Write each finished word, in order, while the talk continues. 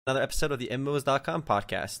Another episode of the MMOs.com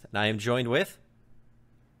podcast. And I am joined with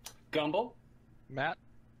Gumble, Matt,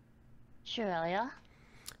 Shirelia.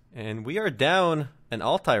 And we are down an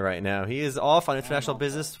Altai right now. He is off on international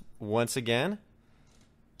business once again.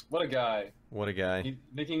 What a guy. What a guy. He's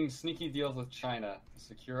making sneaky deals with China to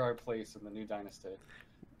secure our place in the new dynasty.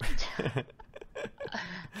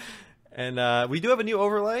 And we do have a new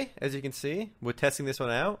overlay, as you can see. We're testing this one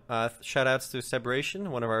out. Shout outs to Separation,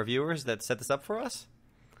 one of our viewers that set this up for us.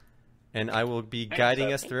 And I will be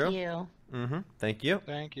guiding us through. Thank you. Thank you.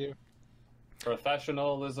 thank you.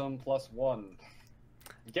 Professionalism +1.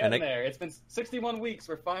 Getting there. It's been 61 weeks.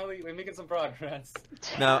 We're making some progress.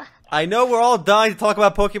 Now, I know we're all dying to talk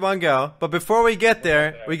about Pokemon Go, but before we get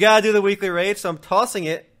there, we gotta do the weekly raid, so I'm tossing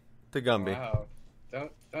it to Gumby. Wow.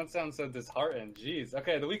 Don't sound so disheartened. Jeez.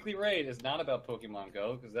 Okay, the weekly raid is not about Pokemon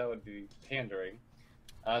Go, because that would be pandering.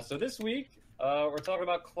 So this week, we're talking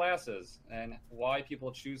about classes and why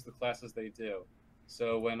people choose the classes they do.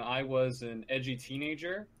 So when I was an edgy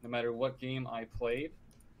teenager, no matter what game I played,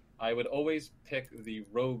 I would always pick the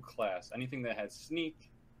rogue class. Anything that had sneak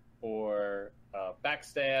or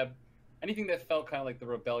backstab, anything that felt kind of like the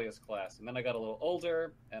rebellious class. And then I got a little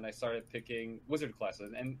older and I started picking wizard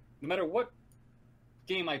classes. And no matter what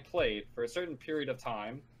game I played for a certain period of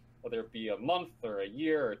time, whether it be a month or a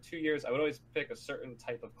year or 2 years, I would always pick a certain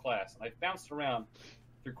type of class. And I bounced around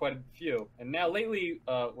through quite a few. And now lately,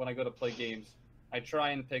 when I go to play games, I try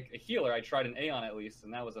and pick a healer. I tried an Aeon at least,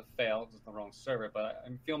 and that was a fail because it's the wrong server, but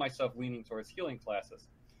I feel myself leaning towards healing classes.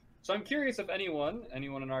 So I'm curious if anyone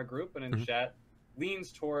in our group and in chat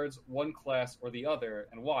leans towards one class or the other,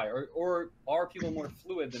 and why? Or are people more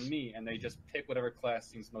fluid than me, and they just pick whatever class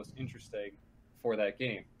seems most interesting for that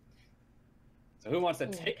game? So who wants to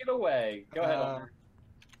take it away? Go ahead, Omar.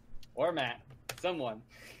 Or Matt. Someone.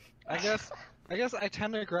 I guess I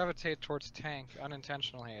tend to gravitate towards tank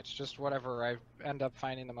unintentionally. It's just whatever I end up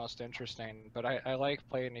finding the most interesting. But I like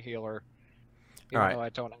playing a healer, even though I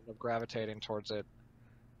don't end up gravitating towards it.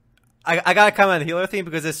 I gotta comment on the healer thing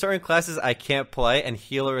because there's certain classes I can't play, and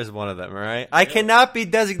healer is one of them, alright? I cannot be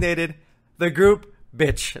designated the group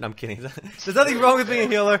bitch. And I'm kidding. There's nothing wrong with being a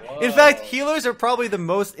healer. Whoa. In fact, healers are probably the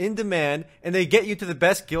most in demand, and they get you to the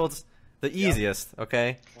best guilds the easiest,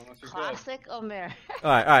 okay? Classic Omer.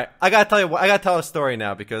 Alright. I gotta tell a story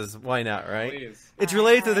now because why not, right? Please. It's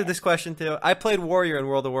related to this question too. I played warrior in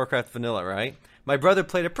World of Warcraft vanilla, right? My brother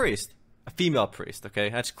played a priest. A female priest, okay?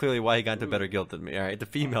 That's clearly why he got into a better guild than me, alright? The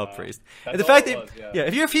female priest. That's And the all fact it that, was, yeah.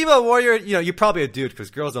 if you're a female warrior, you're probably a dude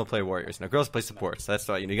because girls don't play warriors. No, girls play supports. So that's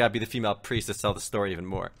why, you gotta be the female priest to sell the story even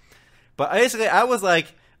more. But basically, I was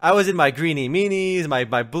in my greeny meanies,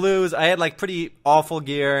 my blues. I had like pretty awful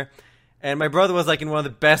gear. And my brother was like in one of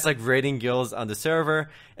the best like raiding guilds on the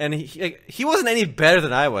server. And he wasn't any better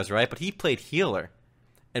than I was, right? But he played healer.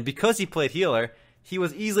 And because he played healer, he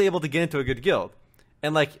was easily able to get into a good guild.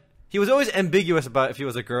 And like, he was always ambiguous about if he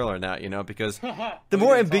was a girl or not, because the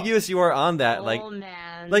more ambiguous you are on that, like,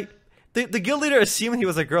 Man. like the guild leader assumed he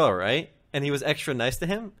was a girl, right? And he was extra nice to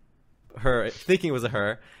him, her, thinking it was a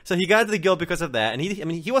her. So he got into the guild because of that. And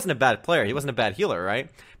he wasn't a bad player. He wasn't a bad healer, right?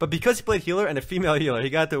 But because he played healer and a female healer, he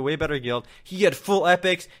got to a way better guild. He had full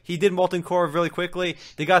epics. He did Molten Core really quickly.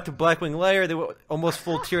 They got to Blackwing Lair. They were almost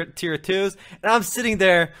full tier 2s. And I'm sitting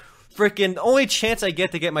there, freaking, the only chance I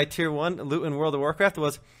get to get my tier 1 loot in World of Warcraft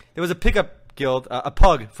was, there was a pickup guild, a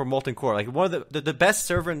pug for Molten Core. Like one of the best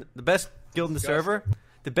server, the best guild in the server.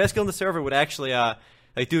 The best guild in the server would actually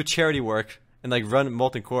like do charity work and like run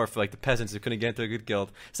Molten Core for like the peasants who couldn't get into a good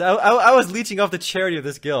guild. So I was leeching off the charity of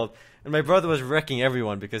this guild, and my brother was wrecking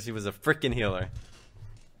everyone because he was a freaking healer.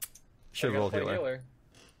 Should have rolled healer.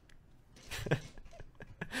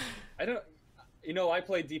 I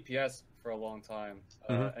played DPS for a long time,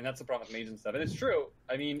 and that's the problem with mage and stuff. And it's true.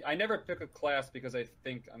 I mean, I never pick a class because I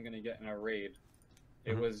think I'm going to get in a raid.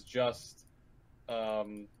 It was just a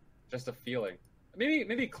feeling.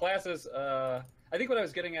 Maybe classes. I think what I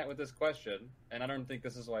was getting at with this question, and I don't think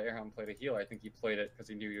this is why Airhelm played a healer. I think he played it because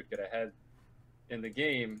he knew you'd get ahead in the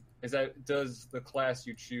game. Is that does the class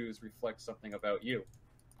you choose reflect something about you?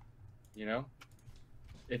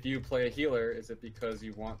 If you play a healer, is it because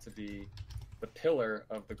you want to be the pillar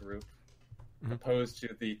of the group, opposed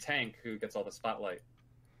to the tank who gets all the spotlight?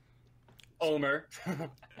 Omer.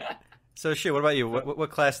 So shit. What about you?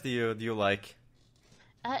 What class do you like?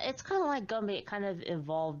 It's kind of like Gumby. It kind of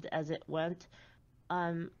evolved as it went.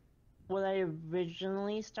 When I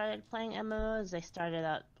originally started playing MMOs, I started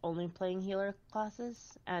out only playing healer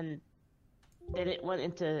classes, and then it went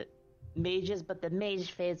into mages, but the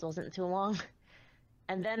mage phase wasn't too long.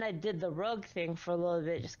 And then I did the rogue thing for a little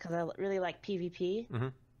bit just because I really like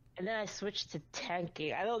PvP. and then I switched to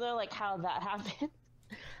tanking. I don't know like how that happened,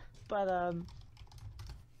 but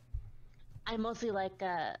I mostly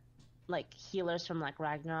like healers from like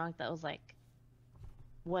Ragnarok. That was like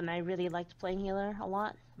when I really liked playing healer a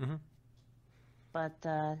lot. Mm-hmm.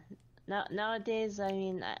 But nowadays, I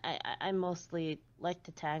mean, I mostly like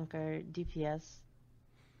to tank or DPS.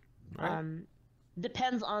 Right.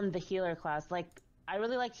 Depends on the healer class. Like I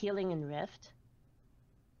really like healing in Rift.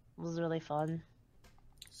 It was really fun.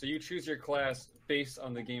 So you choose your class based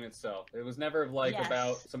on the game itself. It was never like Yes.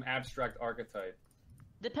 about some abstract archetype.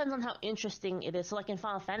 Depends on how interesting it is. So like in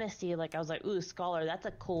Final Fantasy, like I was like, ooh, Scholar, that's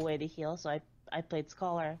a cool way to heal. So I played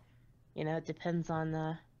Scholar. You know, it depends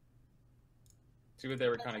on See what they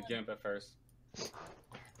were kind of gimp at first.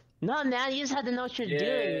 No, man, you just had to know what you're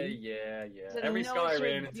doing. Yeah. So Every know skull I what you're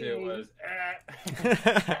ran into doing. was.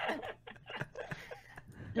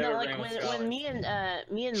 No, Never like ran with when Scholar.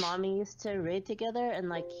 me and mommy used to raid together, and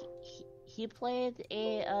like he played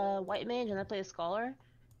a white mage and I played a scholar,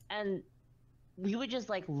 and we would just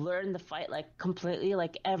like learn the fight like completely,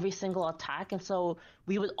 like every single attack, and so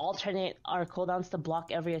we would alternate our cooldowns to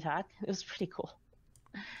block every attack. It was pretty cool.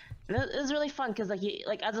 And it was really fun because like you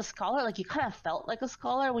like as a scholar, like you kind of felt like a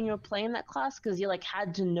scholar when you were playing that class because you like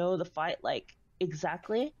had to know the fight like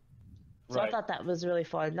exactly. So I Right. thought that was really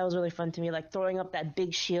fun. That was really fun to me, like throwing up that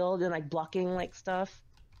big shield and like blocking like stuff.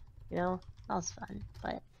 You know, that was fun.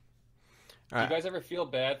 But All Do right. you guys ever feel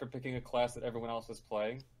bad for picking a class that everyone else is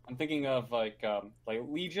playing? I'm thinking of like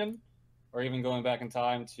Legion, or even going back in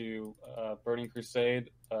time to Burning Crusade,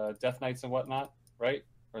 Death Knights and whatnot, right?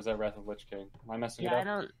 Or is that Wrath of Lich King? Am I messing it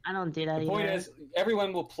yeah, up? I don't do that The point either. is,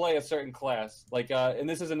 everyone will play a certain class. Like, and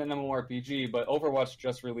this isn't an MMORPG, but Overwatch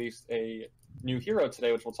just released a new hero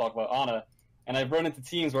today, which we'll talk about, Ana. And I've run into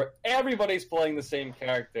teams where everybody's playing the same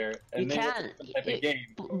character, and You they can't. it's a different type of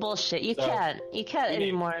game. Bullshit. You So, can't. You can't you need-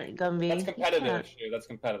 anymore, Gumby. That's You competitive, can't. Stu. That's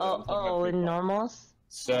competitive. Oh, I'm talking about in free play. normals.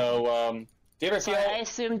 So, do you ever feel?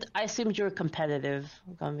 Sorry, I assumed you were competitive,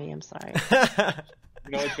 Gumby. I'm sorry.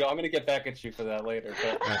 You know what, Joe? I'm going to get back at you for that later.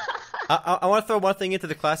 But I want to throw one thing into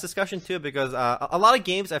the class discussion too, because a lot of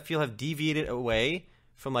games I feel have deviated away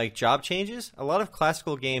from like job changes. A lot of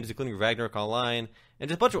classical games, including Ragnarok Online and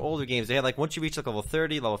just a bunch of older games, they had like once you reach like level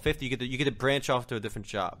 30, level 50, you get to branch off to a different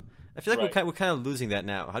job. I feel like Right. we're kind of losing that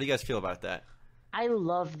now. How do you guys feel about that? I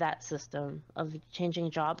love that system of changing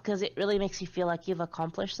job because it really makes you feel like you've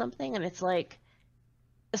accomplished something, and it's like,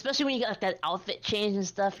 especially when you get like that outfit change and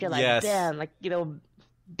stuff, you're like, Yes. damn, like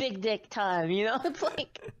big dick time, you know? It's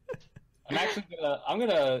like, I'm actually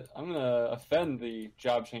gonna offend the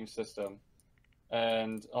job change system,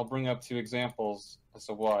 and I'll bring up two examples as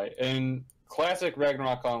to why. In classic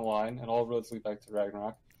Ragnarok Online, and all roads lead back to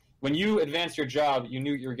Ragnarok, when you advance your job, you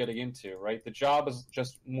knew what you were getting into, right? The job is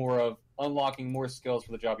just more of unlocking more skills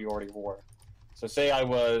for the job you already wore. So say I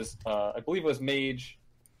was, I believe it was mage,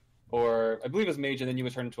 and then you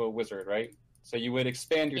would turn into a wizard, right? So you would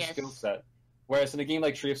expand your Yes. skill set. Whereas in a game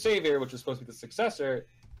like Tree of Savior, which is supposed to be the successor,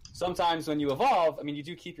 sometimes when you evolve, I mean, you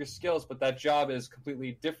do keep your skills, but that job is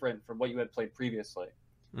completely different from what you had played previously.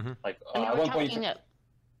 Mhm. Like and at we're one point, talking.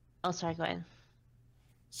 Oh, sorry. Go ahead.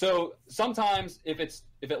 so sometimes if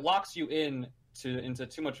it locks you into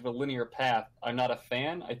too much of a linear path, I'm not a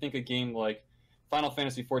fan. I think a game like Final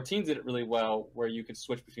Fantasy XIV did it really well, where you could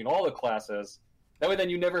switch between all the classes. That way, then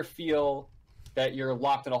you never feel that you're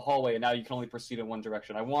locked in a hallway and now you can only proceed in one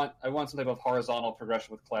direction. I want some type of horizontal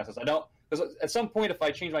progression with classes. I don't, because at some point, if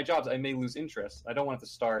I change my jobs, I may lose interest. I don't want it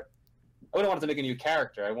to start. I wouldn't want it to make a new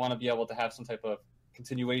character. I want to be able to have some type of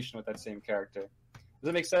continuation with that same character. Does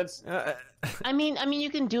that make sense? I mean, you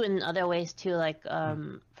can do it in other ways too. Like,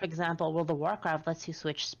 for example, World of Warcraft lets you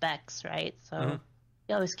switch specs, right? So Mhm.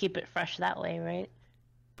 you always keep it fresh that way, right?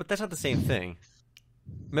 But that's not the same thing.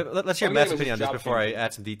 Let's hear Well, Matt's yeah, it was opinion on this job before I change.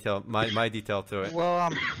 add some detail, my detail to it. Well,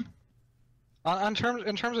 in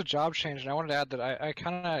terms of job change, and I wanted to add that I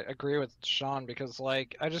kind of agree with Sean because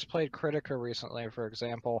like I just played Critica recently, for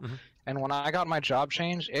example, Mhm. and when I got my job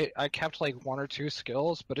change, I kept like one or two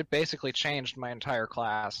skills, but it basically changed my entire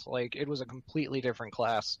class. Like it was a completely different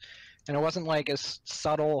class, and it wasn't like as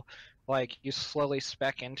subtle. Like you slowly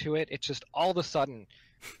spec into it. It just all of a sudden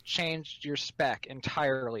changed your spec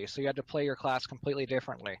entirely, so you had to play your class completely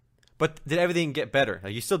differently. But did everything get better?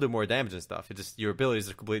 Like you still do more damage and stuff. It just your abilities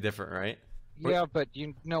are completely different, right? Yeah, but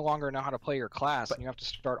you no longer know how to play your class, and you have to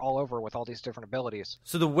start all over with all these different abilities.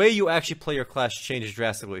 So the way you actually play your class changes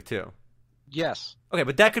drastically too. Yes. Okay,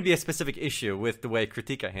 but that could be a specific issue with the way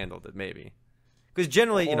Critica handled it, maybe. Because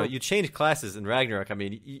generally, Or- you change classes in Ragnarok. I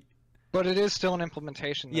mean, But it is still an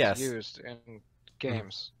implementation that's Yes. used in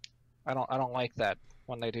games. I don't like that.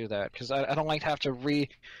 when they do that, because I don't like to have to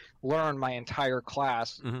relearn my entire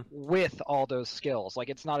class with all those skills. Like,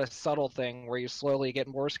 it's not a subtle thing where you slowly get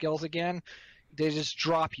more skills again. They just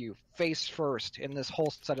drop you face first in this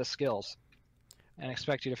whole set of skills and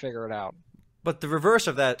expect you to figure it out. But the reverse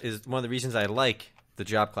of that is one of the reasons I like the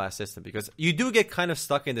job class system, because you do get kind of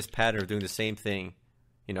stuck in this pattern of doing the same thing,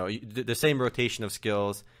 the same rotation of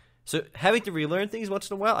skills. So having to relearn things once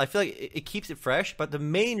in a while, I feel like it keeps it fresh. But the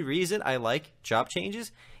main reason I like job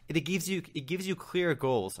changes, it gives you clear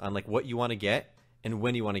goals on like what you want to get and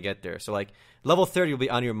when you want to get there. So like level 30 will be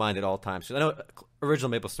on your mind at all times. So I know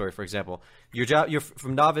original MapleStory, for example, you're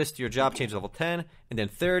from novice to your job change level 10, and then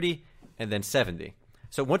 30, and then 70.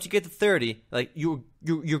 So once you get to 30, like you're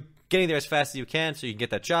getting there as fast as you can, so you can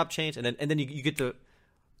get that job change, and then you get to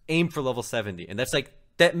aim for level 70, and that's like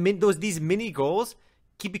these mini goals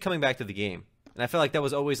keep you coming back to the game, and I felt like that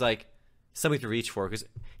was always like something to reach for, because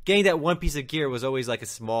getting that one piece of gear was always like a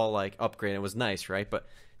small like upgrade, and it was nice, right? But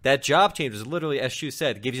that job change was literally, as Shu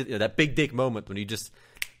said, gives you that big dick moment when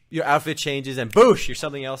your outfit changes and boosh, you're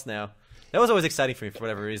something else now. That was always exciting for me for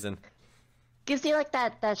whatever reason. Gives you like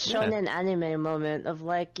that shonen anime moment of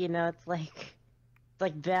like, it's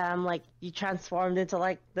like bam, like you transformed into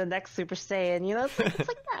like the next Super Saiyan, it's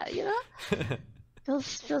like that,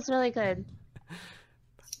 feels really good.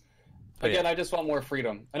 Again, I just want more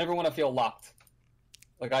freedom. I never want to feel locked.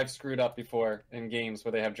 Like I've screwed up before in games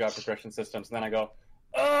where they have job progression systems, and then I go,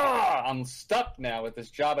 I'm stuck now with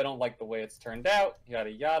this job. I don't like the way it's turned out,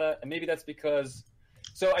 yada yada. And maybe that's because.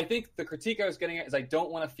 So I think the critique I was getting at is I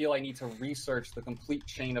don't want to feel I need to research the complete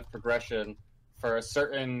chain of progression for a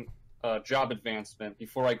certain job advancement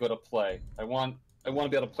before I go to play. I want to be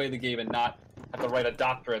able to play the game and not have to write a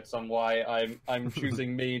doctorate on why I'm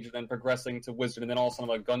choosing mage and then progressing to wizard and then all of a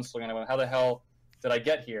sudden I'm a gunslinger and I went, how the hell did I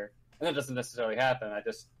get here? And that doesn't necessarily happen. I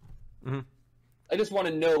just want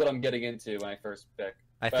to know what I'm getting into when I first pick.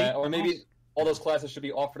 Or maybe all those classes should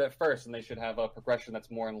be offered at first, and they should have a progression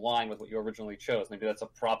that's more in line with what you originally chose. Maybe that's a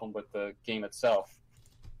problem with the game itself.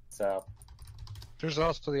 So there's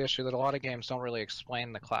also the issue that a lot of games don't really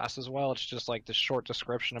explain the class as well. It's just like this short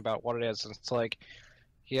description about what it is, and it's like,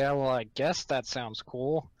 yeah, well, I guess that sounds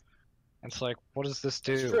cool. And it's like, what does this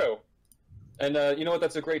do? It's true. And you know what?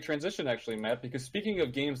 That's a great transition, actually, Matt, because speaking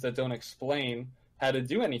of games that don't explain how to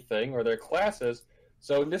do anything or their classes,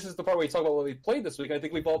 so this is the part where we talk about what we played this week. I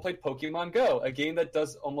think we've all played Pokemon Go, a game that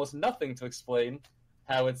does almost nothing to explain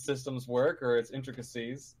how its systems work or its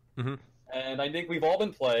intricacies. And I think we've all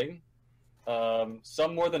been playing,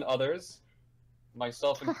 some more than others,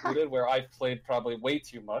 myself included, where I've played probably way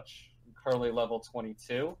too much. I'm currently level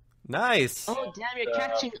 22. Nice. Oh, damn, you're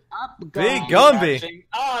catching up, Big Gumby. Catching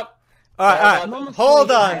up. All right. Hold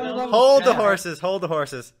on. Hold the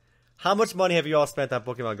horses. How much money have you all spent on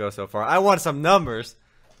Pokemon Go so far? I want some numbers.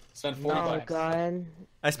 Spent 40 Oh, bucks. God.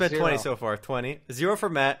 I spent 0. 20 so far. 20. 0 for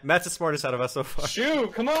Matt. Matt's the smartest out of us so far. Shu,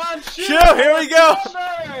 come on, Shu! Shu, here we go!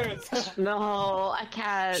 Numbers! No, I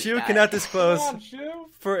can't. Shu guys. cannot disclose. Come on, Shu!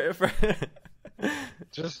 For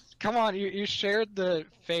Just come on, you shared the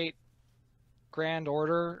Fate Grand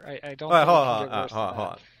Order. I don't. All right, think hold we can on. get worse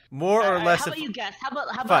than More or less. How about you guess? How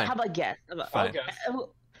Fine. about guess? Fine. All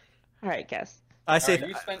right, guess. I say. Alright,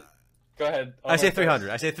 you spent... Go ahead. I say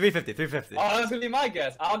 300. I say 350. 350. Oh, that's gonna be my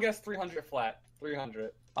guess. I'll guess 300 flat. 300.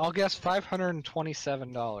 that. I'll guess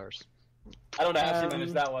 $527. I don't know how she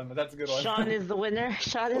managed that one, but that's a good one. Sean is the winner.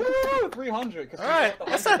 Sean is. Woo! 300. All right,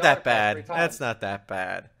 that's not that bad. That's not that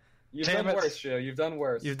bad. You've Damn done it. worse, Shu. You've done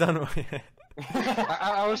worse. You've done.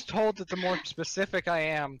 I was told that the more specific I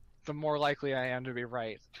am, the more likely I am to be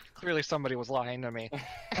right. Clearly, somebody was lying to me.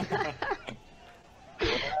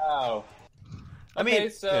 Wow. I mean, Okay,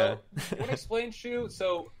 so what explains Shu?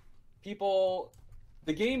 So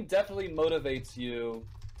the game definitely motivates you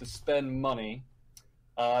to spend money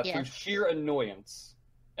through Yes. sheer annoyance.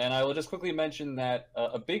 And I will just quickly mention that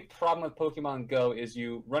a big problem with Pokemon Go is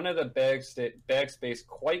you run out of bag space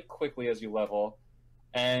quite quickly as you level.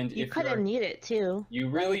 And You if kind of need it too. you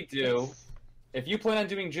really do. It's- If you plan on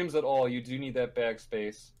doing gyms at all, you do need that bag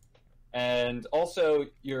space. And also,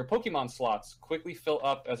 your Pokemon slots quickly fill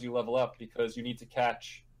up as you level up because you need to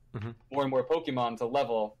catch more and more Pokemon to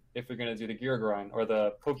level if you're going to do the gear grind or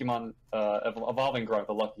the Pokemon evolving grind,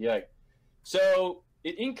 the Lucky Egg. So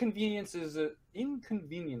it inconveniences the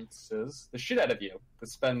shit out of you to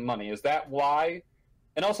spend money. Is that why?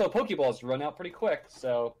 And also, Pokeballs run out pretty quick,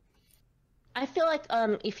 so... I feel like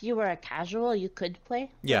if you were a casual, you could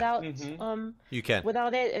play Yeah. without Mhm. you can.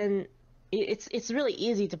 without it, and it's really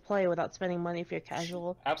easy to play without spending money if you're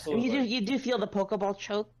casual. Absolutely. I mean, you do feel the Pokeball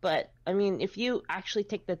choke, but I mean, if you actually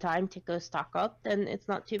take the time to go stock up, then it's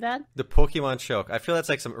not too bad. The Pokemon choke. I feel that's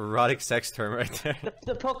like some erotic sex term right there.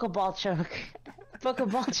 The Pokeball choke.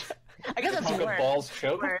 Pokeball choke. I guess that's a word. Pokeballs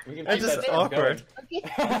choke. Word. We can That's keep just that awkward.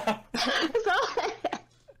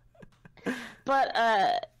 So,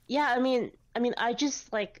 but yeah, I mean, I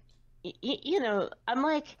just like, you know, I'm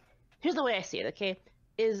like, here's the way I see it. Okay,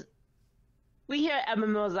 is we here at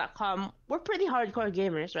MMOs.com, we're pretty hardcore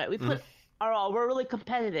gamers, right? We put our all. We're really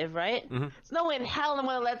competitive, right? There's no way in hell I'm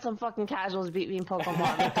gonna let some fucking casuals beat me in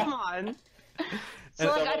Pokemon. Like, come on. So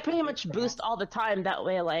like, I pretty much boost all the time. That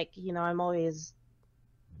way, like, you know, I'm always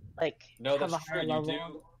like. No, have that's a higher true. You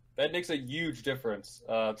level. do. That makes a huge difference.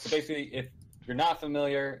 So basically, if you're not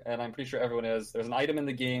familiar, and I'm pretty sure everyone is, there's an item in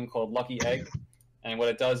the game called Lucky Egg, and what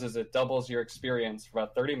it does is it doubles your experience for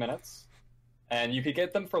about 30 minutes. And you could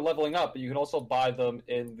get them for leveling up, but you can also buy them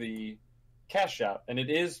in the cash shop. And it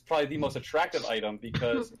is probably the most attractive item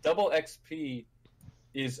because double XP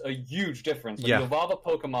is a huge difference. When you evolve a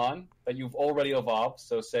Pokemon that you've already evolved,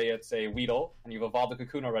 so say it's a Weedle, and you've evolved a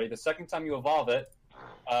Cocoon already, the second time you evolve it,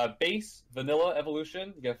 base, vanilla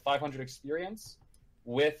evolution, you get 500 experience.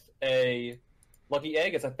 With a Lucky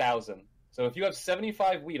Egg, it's 1,000. So if you have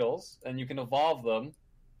 75 Weedles, and you can evolve them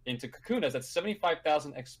into Kakunas, that's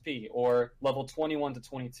 75,000 XP, or level 21 to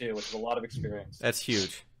 22, which is a lot of experience. That's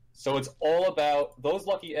huge. So it's all about, those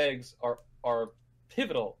Lucky Eggs are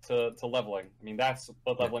pivotal to leveling. I mean, that's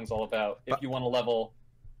what leveling's all about. If you want to level,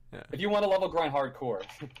 grind hardcore.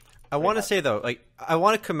 I want to say though, like, I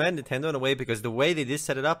want to commend Nintendo in a way because the way they did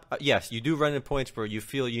set it up, yes, you do run into points where you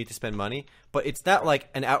feel you need to spend money, but it's not like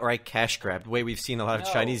an outright cash grab the way we've seen a lot of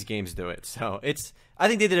Chinese games do it. So I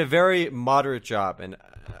think they did a very moderate job, and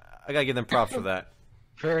I gotta give them props for that.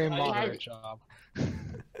 Very moderate job.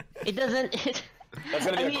 It doesn't. That's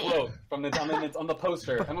going to be a quote from on the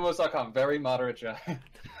poster. MMOs.com, very moderate job.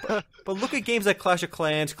 But look at games like Clash of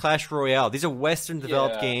Clans, Clash Royale. These are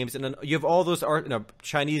Western-developed games, and then you have all those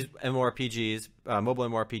Chinese MMORPGs, mobile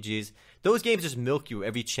MMORPGs. Those games just milk you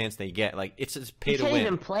every chance they get. Like, it's just pay to win. You can't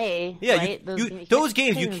even play. Yeah, right? those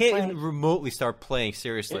games you can't even remotely start playing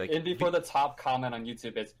seriously. And before the top comment on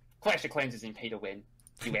YouTube is, Clash of Clans isn't pay to win.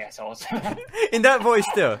 You assholes. In that voice,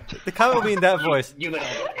 too. The comment will be in that voice. You little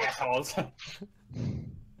assholes. I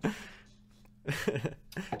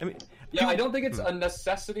mean, I don't think it's a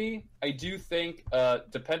necessity. I do think,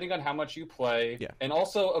 depending on how much you play, and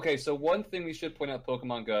also, okay, so one thing we should point out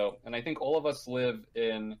Pokemon Go, and I think all of us live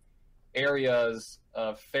in areas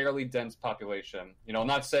of fairly dense population. You know, I'm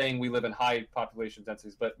not saying we live in high population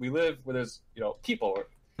densities, but we live where there's, people.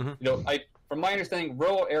 From my understanding,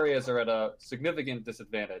 rural areas are at a significant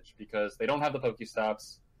disadvantage because they don't have the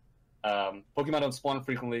Pokestops. Pokemon don't spawn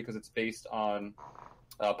frequently because it's based on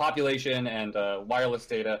population and wireless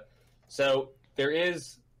data. So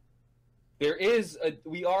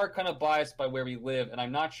we are kind of biased by where we live, and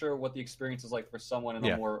I'm not sure what the experience is like for someone in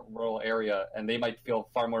a more rural area, and they might feel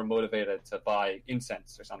far more motivated to buy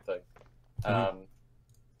incense or something.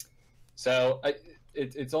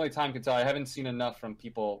 It's only time can tell. I haven't seen enough from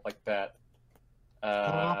people like that.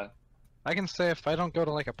 I can say if I don't go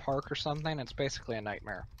to like a park or something, it's basically a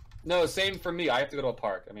nightmare. No, same for me. I have to go to a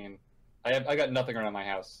park. I mean, I got nothing around my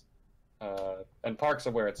house, and parks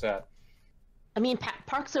are where it's at. I mean,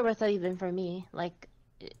 parks are worth it even for me. Like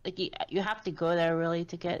you have to go there really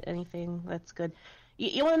to get anything that's good.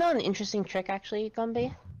 You want to know an interesting trick, actually,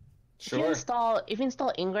 Gumby? Sure. If you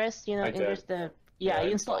install Ingress, Ingress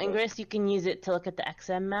you install Ingress, you can use it to look at the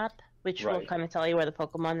XM map, which will kind of tell you where the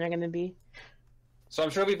Pokemon are going to be. So I'm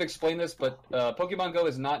sure we've explained this, but Pokemon Go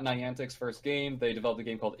is not Niantic's first game. They developed a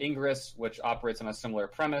game called Ingress, which operates on a similar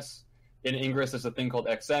premise. In Ingress, there's a thing called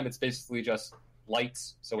XM. It's basically just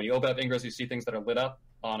lights. So when you open up Ingress, you see things that are lit up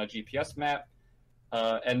on a GPS map.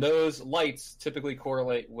 And those lights typically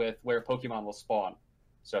correlate with where Pokemon will spawn.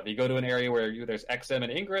 So if you go to an area where there's XM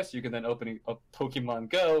and Ingress, you can then open up Pokemon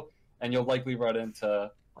Go, and you'll likely run into...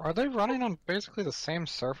 Are they running on basically the same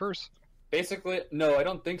servers? Basically, no, I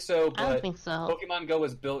don't think so. But I don't think so. Pokemon Go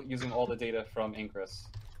was built using all the data from Ingress.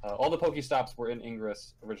 All the Pokestops were in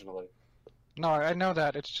Ingress originally. No, I know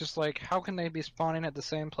that. It's just like, how can they be spawning at the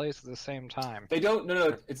same place at the same time? They don't.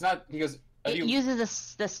 No, it's not because it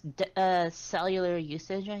uses this cellular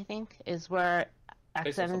usage. I think is where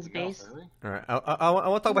XM is based. Really? All right, I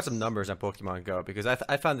want to talk about some numbers on Pokemon Go because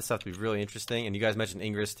I found this stuff to be really interesting, and you guys mentioned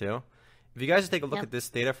Ingress too. If you guys take a look at this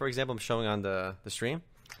data, for example, I'm showing on the stream.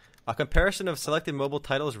 A comparison of selected mobile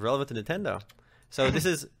titles relevant to Nintendo. So this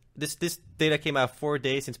is this data came out 4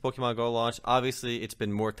 days since Pokemon Go launched. Obviously, it's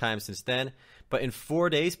been more time since then. But in 4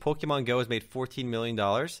 days, Pokemon Go has made $14 million.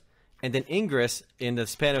 And then Ingress, in the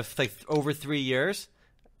span of like over 3 years,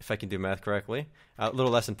 if I can do math correctly, a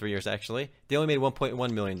little less than 3 years actually, they only made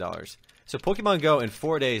 $1.1 million. So Pokemon Go in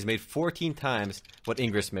 4 days made 14 times what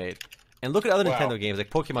Ingress made. And look at other Nintendo games like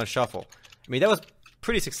Pokemon Shuffle. I mean, that was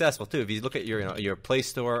pretty successful too. If you look at your Play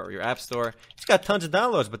Store or your App Store, it's got tons of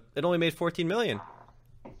downloads, but it only made 14 million.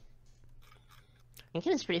 I think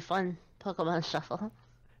it was pretty fun, Pokemon Shuffle.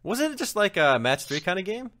 Wasn't it just like a match 3 kind of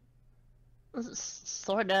game?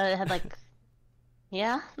 Sorta. It had like,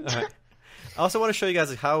 yeah. I also want to show you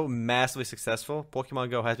guys how massively successful Pokemon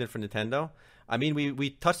Go has been for Nintendo. I mean, we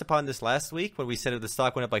touched upon this last week when we said that the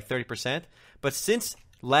stock went up like 30%. But since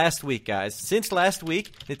last week, guys,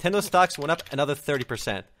 Nintendo stocks went up another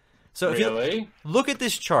 30%. So if you look at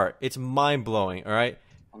this chart, it's mind-blowing, all right?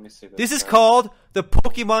 Let me see this. This is called the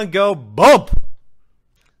Pokemon Go bump.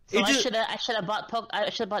 So I should have bought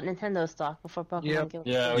Nintendo stock before Pokemon Go.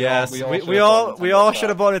 Yeah. We all should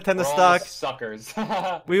have bought Nintendo stock. Suckers.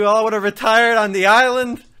 We all would have retired on the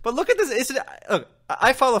island. But look at this. Look,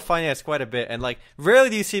 I follow finance quite a bit, and like rarely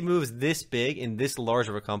do you see moves this big in this large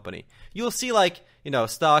of a company. You'll see like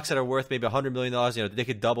stocks that are worth maybe $100 million. They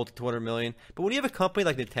could double to $200 million. But when you have a company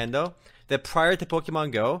like Nintendo that prior to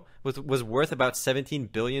Pokemon Go was worth about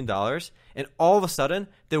 $17 billion, and all of a sudden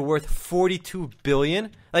they're worth $42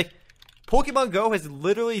 billion. Like, Pokemon Go has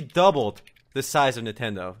literally doubled the size of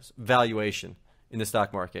Nintendo's valuation in the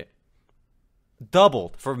stock market.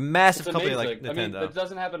 Doubled for a massive company like Nintendo. I mean, it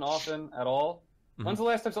doesn't happen often at all. Mm-hmm. When's the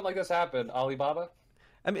last time something like this happened? Alibaba?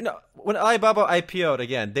 I mean, no, when Alibaba IPO'd,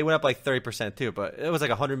 again, they went up like 30% too, but it was like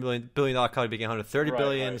a $100 billion company became $130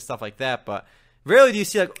 billion, stuff like that. But rarely do you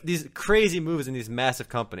see like these crazy moves in these massive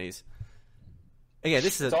companies. Again,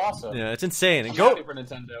 this is awesome. It's insane. I'm happy for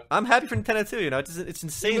Nintendo. I'm happy for Nintendo too. It's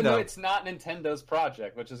insane even though. It's not Nintendo's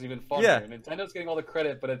project, which is even funnier. Yeah. Nintendo's getting all the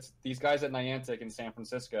credit, but it's these guys at Niantic in San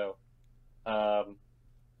Francisco.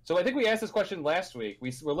 So I think we asked this question last week.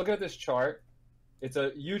 We're looking at this chart. It's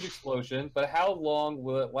a huge explosion, but how long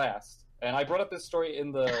will it last? And I brought up this story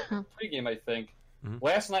in the pregame, I think. Mm-hmm.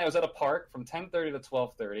 Last night I was at a park from 10:30 to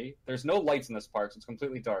 12:30. There's no lights in this park, so it's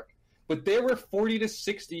completely dark. But there were 40 to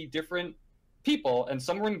 60 different people, and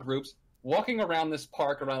some were in groups, walking around this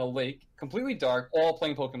park, around a lake, completely dark, all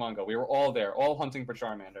playing Pokemon Go. We were all there, all hunting for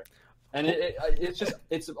Charmander. And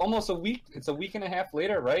it's almost a week. It's a week and a half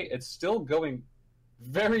later, right? It's still going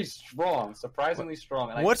very strong, surprisingly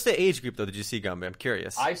strong. And what's the age group, though, did you see, Gumby? I'm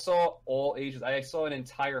curious. I saw all ages. I saw an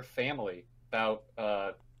entire family, about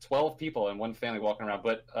 12 people in one family walking around.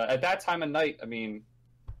 But at that time of night, I mean,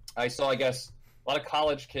 I saw, I guess, a lot of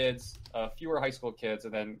college kids, fewer high school kids,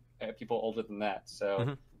 and then people older than that,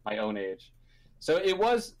 so my own age. So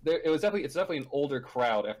it's definitely an older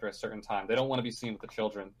crowd after a certain time. They don't want to be seen with the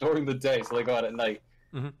children during the day, so they go out at night.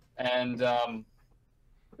 Mm-hmm. And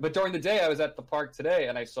but during the day, I was at the park today,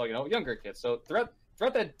 and I saw younger kids. So throughout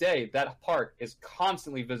that day, that park is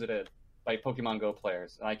constantly visited by Pokemon Go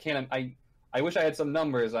players. And I wish I had some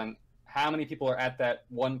numbers on how many people are at that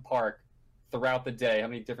one park throughout the day. How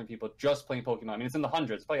many different people just playing Pokemon? I mean, it's in the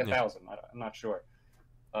hundreds, probably 1,000. I'm not sure.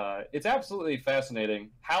 It's absolutely fascinating.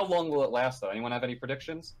 How long will it last, though? Anyone have any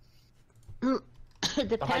predictions? It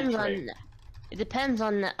depends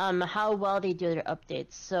on how well they do their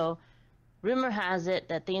updates. So, rumor has it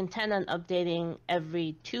that they intend on updating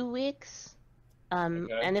every 2 weeks.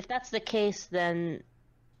 Okay. And if that's the case, then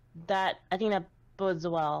I think that bodes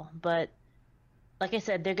well. But like I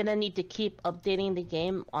said, they're gonna need to keep updating the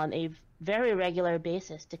game on a very regular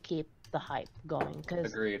basis to keep the hype going,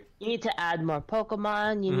 because you need to add more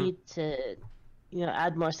Pokemon, you need to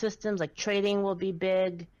add more systems, like trading will be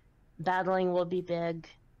big, battling will be big,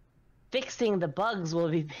 fixing the bugs will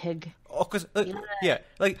be big. Oh, because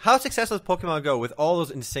like how successful is Pokemon Go with all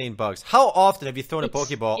those insane bugs? How often have you thrown a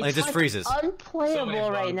Pokeball and it just freezes?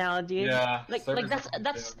 Unplayable right now, dude. Yeah, like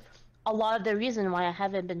that's a lot of the reason why I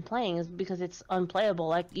haven't been playing is because it's unplayable.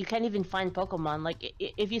 Like, you can't even find Pokemon. Like,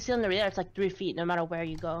 if you see on the radar, it's like 3 feet no matter where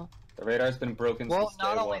you go. The radar's been broken since day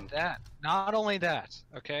one. Well, not only that,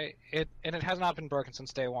 okay? It has not been broken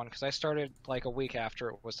since day one, because I started like a week after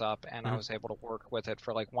it was up, and I was able to work with it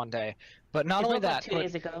for like 1 day. But not only that, 2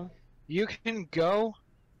 days ago. You can go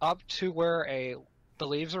up to where the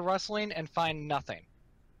leaves are rustling and find nothing.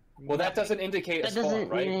 Well, that doesn't indicate a spawn,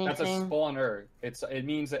 right? That's a spawner. It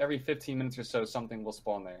means that every 15 minutes or so, something will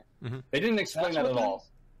spawn there. Mm-hmm. They didn't explain that at all.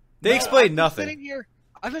 They explained nothing.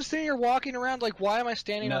 I've been sitting here walking around like, why am I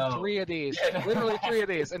standing on 3 of these? Literally 3 of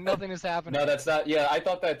these, and nothing is happening. No, that's not. Yeah, I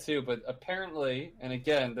thought that too. But apparently, and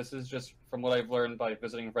again, this is just from what I've learned by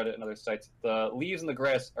visiting Reddit and other sites, the leaves in the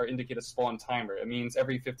grass indicate a spawn timer. It means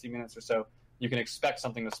every 15 minutes or so, you can expect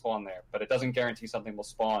something to spawn there. But it doesn't guarantee something will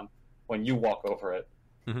spawn when you walk over it.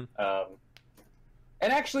 Mm-hmm.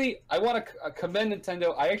 And actually, I want to commend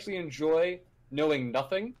Nintendo. I actually enjoy knowing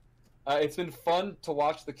nothing. It's been fun to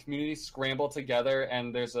watch the community scramble together,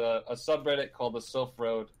 and there's a subreddit called the Sylph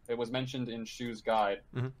Road. It was mentioned in Shu's guide,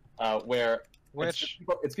 where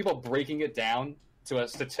it's people breaking it down to a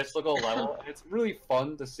statistical level, and it's really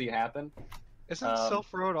fun to see happen. Isn't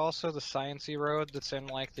Sylph Road also the sciencey road that's in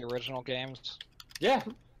like the original games? Yeah,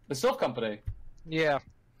 the Sylph Company. Yeah.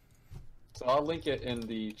 So I'll link it in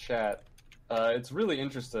the chat. It's really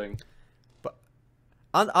interesting.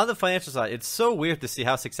 On the financial side, it's so weird to see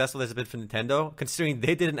how successful this has been for Nintendo, considering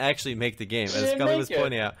they didn't actually make the game, as Gummy was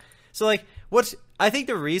pointing out. So, like, I think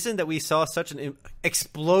the reason that we saw such an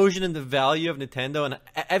explosion in the value of Nintendo and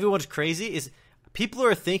everyone's crazy is people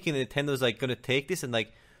are thinking that Nintendo's, like, going to take this and,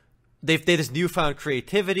 like, they have this newfound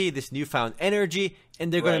creativity, this newfound energy,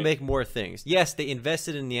 and they're going to make more things. Yes, they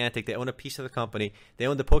invested in Niantic, they own a piece of the company, they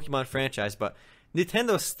own the Pokemon franchise, but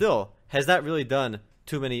Nintendo still has not really done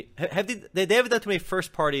too many. They haven't done too many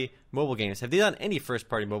first-party mobile games. Have they done any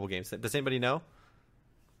first-party mobile games? Does anybody know?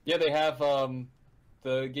 Yeah, they have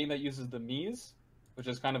the game that uses the Miis, which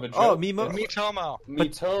is kind of a joke. Oh, Miitomo.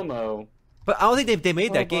 But I don't think they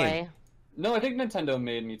made that game. No, I think Nintendo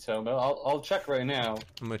made Miitomo. I'll check right now.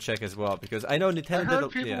 I'm gonna check as well because I know Nintendo. I heard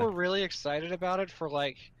people were really excited about it for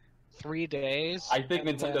like 3 days. I think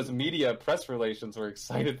Nintendo's media press relations were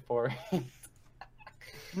excited for it.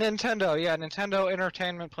 Nintendo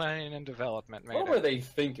Entertainment Planning and Development made What were they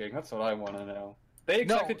thinking? That's what I want to know. They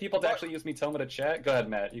expected people to actually use Miitomo to chat? Go ahead,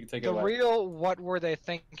 Matt. You can take it away. The real what were they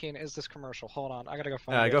thinking is this commercial. Hold on. I gotta go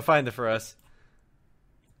find it. Go find it for us.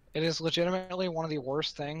 It is legitimately one of the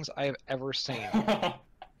worst things I have ever seen. Is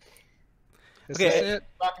Okay. this it?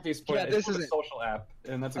 Socrates put Yeah, it. this It's is a it. social app,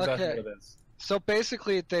 and that's exactly Okay. what it is. So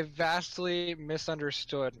basically, they vastly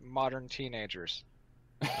misunderstood modern teenagers.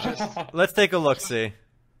 Let's take a look. See.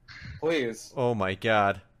 Please. Oh my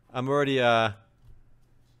God! I'm already Where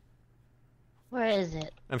is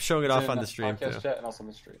it? I'm showing it It's off in on the stream podcast too. chat and also on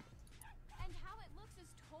the stream. And how it looks is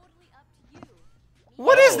totally up to you.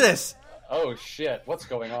 What is this? Oh shit! What's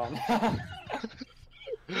going on?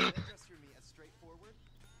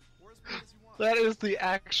 That is the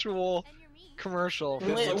actual And you're me. commercial.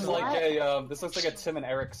 This Wait, looks what? like a this looks like a Tim and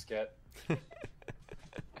Eric skit. What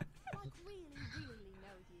really know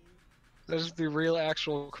you. That is the real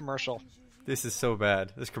actual commercial. This is so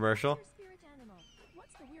bad. This commercial. Spirit animal.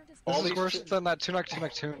 What's the weirdest This All is these worse shit- than that Tunic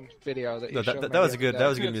Tunic Toon video that you No, showed that me was the a good. other That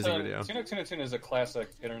was a day. good music video. Tuna Tune is a classic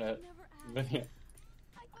internet video.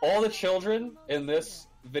 All the children in this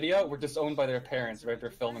video were disowned by their parents right after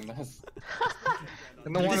filming this.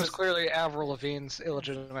 And the one is clearly Avril Lavigne's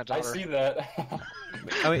illegitimate daughter. I see that.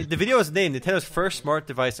 I mean, the video is named Nintendo's first smart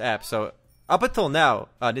device app. So up until now,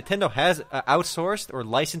 Nintendo has outsourced or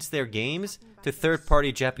licensed their games to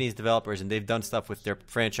third-party Japanese developers, and they've done stuff with their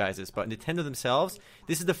franchises. But Nintendo themselves,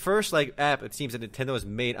 this is the first like app it seems that Nintendo has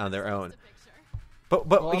made on their own. But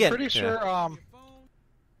Well, again, I'm pretty sure.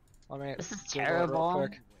 Let me. This is Google it real terrible.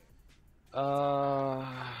 quick.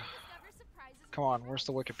 Come on, where's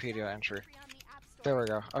the Wikipedia entry? There we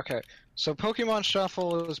go. Okay, so Pokemon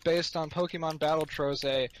Shuffle is based on Pokemon Battle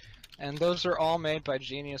Trose, and those are all made by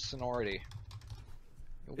Genius Sonority,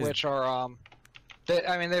 which are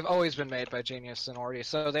they've always been made by Genius Sonority.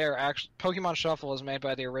 So they are actually Pokemon Shuffle is made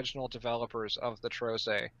by the original developers of the Trose.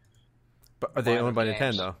 but are they line owned of by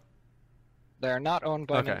games. Nintendo? They are not owned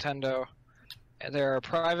by Okay. Nintendo. They're a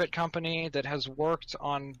private company that has worked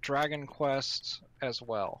on Dragon Quest as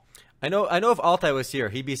well. I know if Altai was here,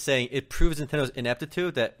 he'd be saying it proves Nintendo's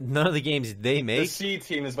ineptitude that none of the games they The make. C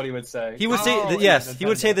team is what he would say. He would say Oh, yes. He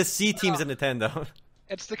would say Nintendo. the C teams at Nintendo.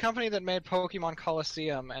 It's the company that made Pokemon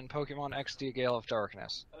Colosseum and Pokemon XD Gale of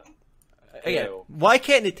Darkness. Again, Ew. why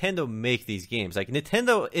can't Nintendo make these games? Like,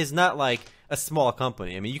 Nintendo is not like a small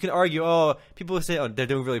company. I mean, you can argue, people say, they're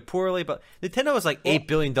doing really poorly, but Nintendo is like $8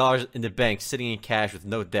 billion in the bank sitting in cash with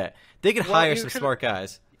no debt. They could Well, hire you some could- smart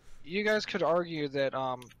guys. You guys could argue that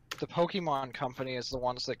the Pokemon Company is the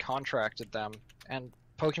ones that contracted them, and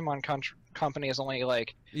Pokemon Company is only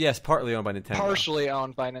like Yes, partly owned by Nintendo. partially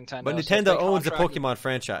owned by Nintendo. But so if Nintendo they owns the contracted- Pokemon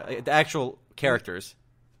franchise. The actual characters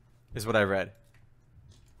is what I read.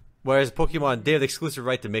 Whereas Pokemon, they have the exclusive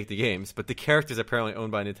right to make the games, but the characters are apparently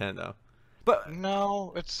owned by Nintendo. But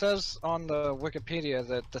No, it says on the Wikipedia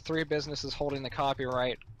that the 3 businesses holding the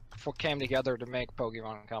copyright came together to make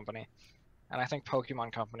Pokemon Company, and I think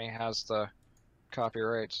Pokemon Company has the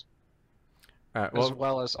copyrights. All right, As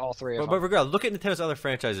well as all three of but them. regardless, look at Nintendo's other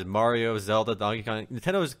franchises: Mario, Zelda, Donkey Kong.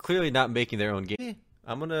 Nintendo is clearly not making their own game.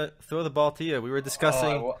 I'm gonna throw the ball to you. We were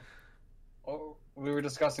discussing. We were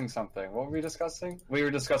discussing something. What were we discussing? We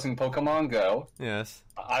were discussing Pokemon Go. Yes.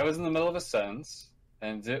 I was in the middle of a sentence,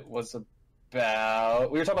 and it was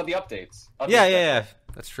about. We were talking about the updates. Yeah.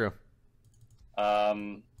 That's true. So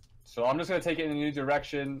I'm just going to take it in a new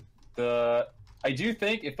direction. I do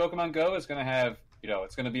think if Pokemon Go is going to have,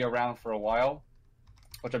 it's going to be around for a while,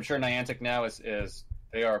 which I'm sure Niantic now is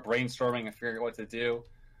they are brainstorming and figuring out what to do.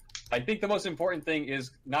 I think the most important thing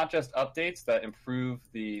is not just updates that improve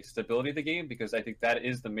the stability of the game, because I think that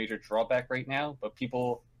is the major drawback right now. But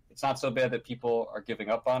it's not so bad that people are giving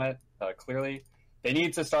up on it, clearly. They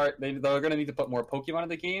need to start, they're going to need to put more Pokemon in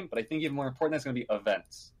the game, but I think even more important, that's going to be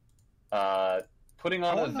events. Putting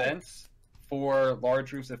on events for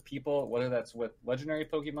large groups of people, whether that's with legendary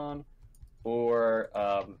Pokemon or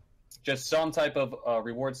just some type of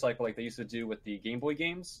reward cycle like they used to do with the Game Boy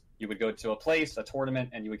games. You would go to a place, a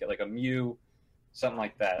tournament, and you would get like a Mew, something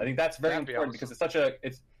like that. I think that's very important because the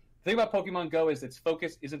thing about Pokemon Go is its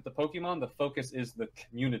focus isn't the Pokemon, the focus is the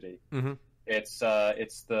community. Mm-hmm. It's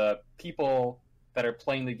the people that are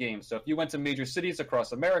playing the game. So if you went to major cities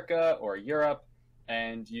across America or Europe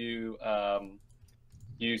and you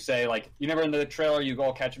say, like, you remember in the trailer you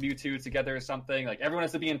all catch Mewtwo together or something, like everyone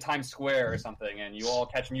has to be in Times Square or something and you all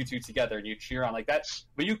catch Mewtwo together and you cheer on like that.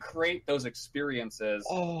 But you create those experiences,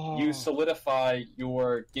 you solidify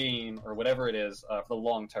your game or whatever it is for the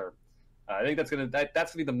long term. I think that's gonna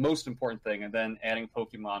be the most important thing, and then adding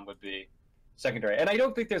Pokemon would be secondary. And I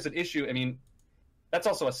don't think there's an issue. I mean, that's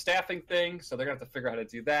also a staffing thing, so they're gonna have to figure out how to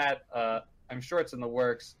do that. I'm sure it's in the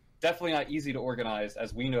works. Definitely not easy to organize,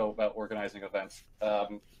 as we know about organizing events.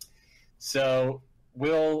 So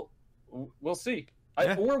we'll see.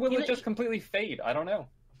 Yeah. Or will it just completely fade? I don't know.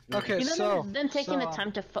 Okay, then taking the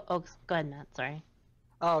time to. Go ahead, Matt.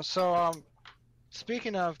 Sorry.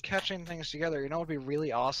 Speaking of catching things together, what would be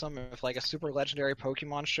really awesome if like a super legendary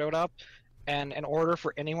Pokemon showed up, and in order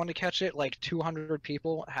for anyone to catch it, like 200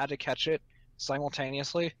 people had to catch it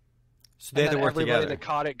simultaneously. So they had to work everybody together. that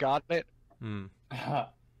caught it got it.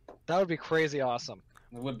 That That would be crazy awesome.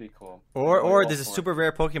 It would be cool. Or there's a super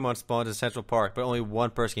rare Pokemon spawns in Central Park, but only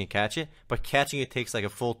one person can catch it. But catching it takes like a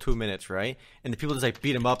full 2 minutes, right? And the people just like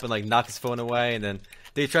beat him up and like knock his phone away, and then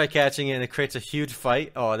they try catching it, and it creates a huge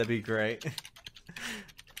fight. Oh, that'd be great.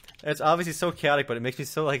 It's obviously so chaotic, but it makes me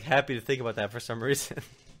so like happy to think about that for some reason.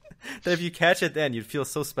 That if you catch it, then you'd feel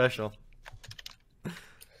so special.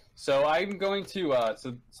 So I'm going to.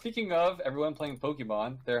 So speaking of everyone playing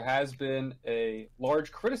Pokemon, there has been a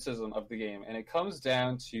large criticism of the game, and it comes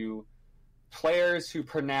down to players who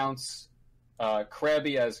pronounce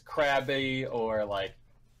Krabby as Krabby or like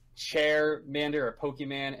Charmander or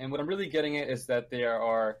Pokemon. And what I'm really getting at is that there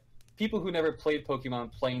are people who never played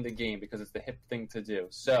Pokemon playing the game because it's the hip thing to do.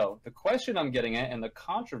 So the question I'm getting at, and the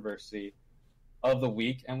controversy of the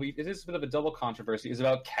week, and it is a bit of a double controversy, is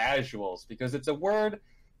about casuals, because it's a word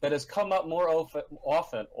that has come up more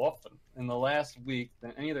often in the last week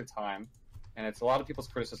than any other time, and it's a lot of people's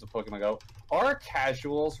criticism of Pokemon Go. Are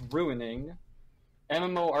casuals ruining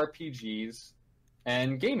MMORPGs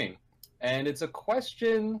and gaming? And it's a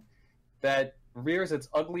question that rears its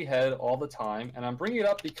ugly head all the time, and I'm bringing it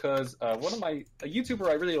up because a YouTuber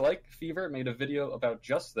I really like, Fever, made a video about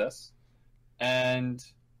just this, and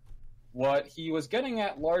what he was getting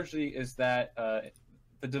at largely is that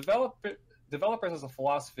the developers as a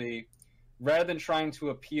philosophy, rather than trying to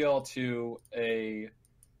appeal to a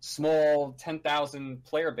small 10,000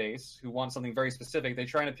 player base who want something very specific, they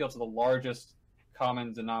try and appeal to the largest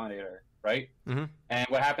common denominator, right? Mm-hmm. And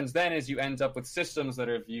what happens then is you end up with systems that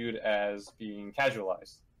are viewed as being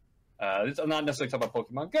casualized. I'm not necessarily talking about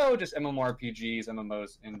Pokemon Go, just MMORPGs,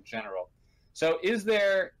 MMOs in general. So is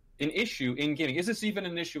there an issue in gaming? Is this even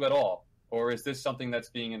an issue at all? Or is this something that's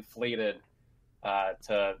being inflated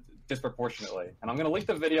to disproportionately? And I'm going to link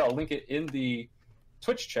the video. I'll link it in the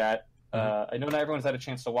Twitch chat. I know not everyone's had a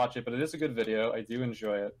chance to watch it, but it is a good video. I do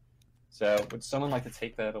enjoy it. So would someone like to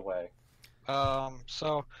take that away?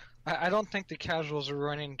 So I don't think the casuals are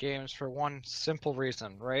ruining games for one simple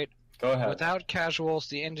reason, right? Go ahead. Without casuals,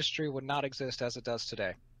 the industry would not exist as it does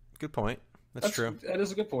today. Good point. That's true. That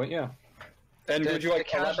is a good point, yeah. And would you like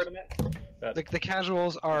to elaborate on that? The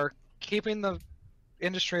casuals are keeping the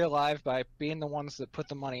industry alive by being the ones that put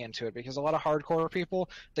the money into it, because a lot of hardcore people,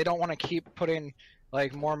 they don't want to keep putting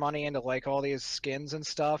like more money into like all these skins and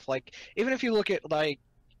stuff. Like even if you look at like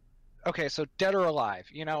okay, so Dead or Alive.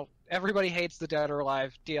 You know, everybody hates the Dead or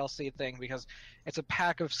Alive DLC thing because it's a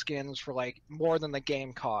pack of skins for like more than the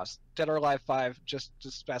game costs. Dead or Alive 5, just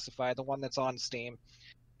to specify, the one that's on Steam.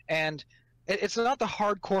 And it's not the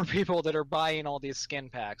hardcore people that are buying all these skin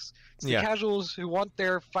packs. It's the casuals who want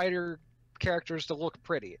their fighter characters to look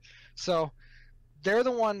pretty. So they're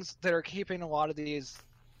the ones that are keeping a lot of these,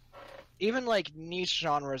 even like niche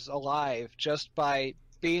genres, alive just by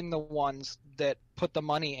being the ones that put the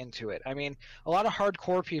money into it. I mean, a lot of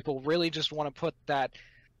hardcore people really just want to put that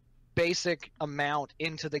basic amount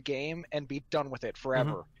into the game and be done with it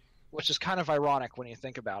forever, which is kind of ironic when you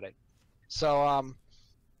think about it. So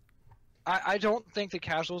I don't think the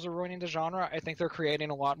casuals are ruining the genre. I think they're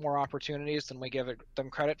creating a lot more opportunities than we give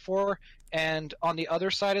them credit for. And on the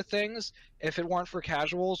other side of things, if it weren't for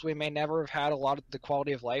casuals, we may never have had a lot of the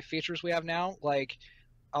quality of life features we have now. Like,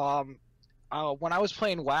 when I was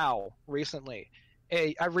playing WoW recently,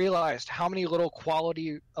 I realized how many little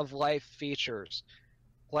quality of life features,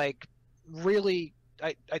 like, really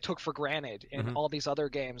I took for granted in all these other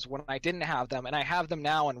games when I didn't have them, and I have them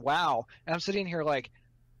now in WoW. And I'm sitting here like,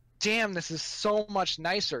 damn, this is so much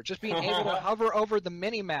nicer. Just being able to hover over the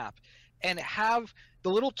mini-map and have the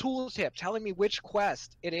little tooltip telling me which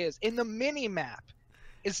quest it is in the mini-map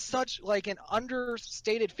is such like an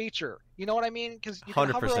understated feature. You know what I mean? Because you can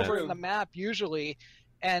 100%. hover over in the map usually,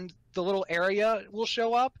 and the little area will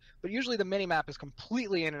show up, but usually the mini-map is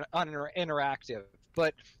completely interactive.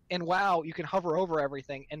 But in WoW, you can hover over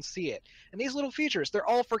everything and see it. And these little features, they're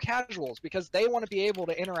all for casuals because they want to be able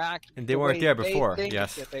to interact. And they weren't there before. They think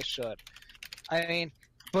that they should. I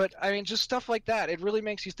mean, just stuff like that. It really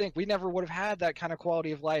makes you think. We never would have had that kind of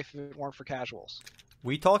quality of life if it weren't for casuals.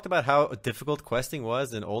 We talked about how difficult questing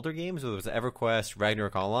was in older games, whether it was EverQuest,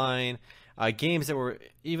 Ragnarok Online, games that were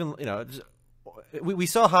even, we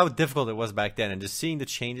saw how difficult it was back then, and just seeing the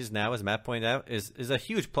changes now, as Matt pointed out, is a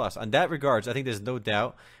huge plus. On that regards, I think there's no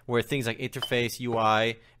doubt where things like interface,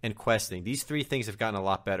 UI, and questing, these three things have gotten a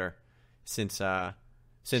lot better since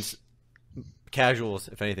casuals,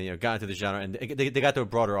 if anything, got into the genre, and they got to a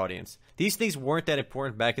broader audience. These things weren't that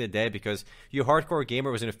important back in the day because your hardcore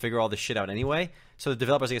gamer was going to figure all this shit out anyway, so the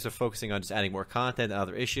developers, I guess, were focusing on just adding more content and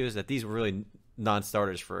other issues, that these were really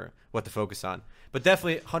non-starters for what to focus on. But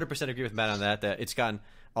definitely 100% agree with Matt on that it's gotten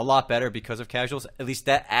a lot better because of casuals, at least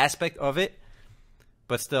that aspect of it.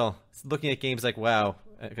 But still, looking at games like WoW,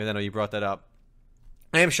 because I know you brought that up,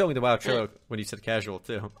 I am showing the WoW trailer when you said casual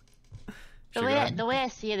too. The way I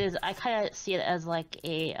see it is, I kind of see it as like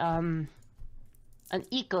an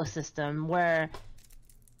ecosystem where,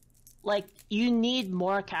 like, you need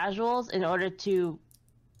more casuals in order to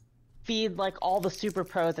feed like all the super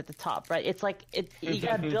pros at the top, right? It's like you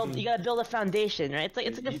gotta build a foundation, right?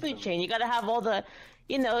 It's like a food chain. You gotta have all the,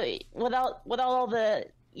 without all the,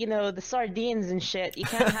 the sardines and shit, you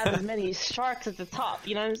can't have as many sharks at the top.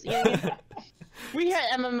 You know what I mean? We here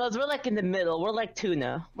at MMOs, we're like in the middle. We're like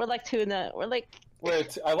tuna. We're like.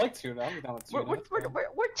 I like tuna. I'm down with tuna. We're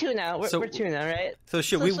tuna. We're tuna, right? So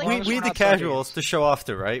shit, we the casuals to show off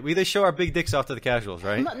to, right? We show our big dicks off to the casuals,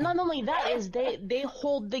 right? Not only that is they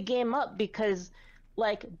hold the game up because,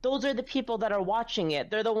 like, those are the people that are watching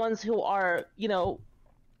it. They're the ones who are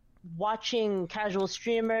watching casual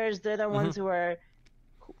streamers. They're the ones who are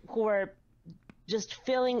just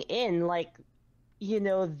filling in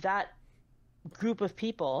that group of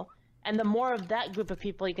people. And the more of that group of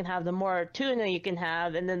people you can have, the more tuna you can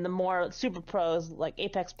have, and then the more super pros like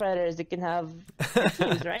Apex Predators you can have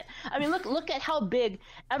teams, right? I mean, look at how big,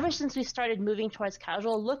 ever since we started moving towards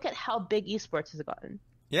casual, look at how big esports has gotten.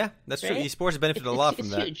 Yeah, that's true. Esports benefited a lot from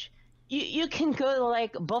that. It's huge. You can go to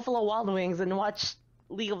like Buffalo Wild Wings and watch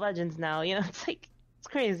League of Legends now. It's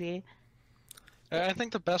crazy. I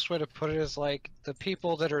think the best way to put it is like the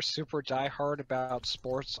people that are super diehard about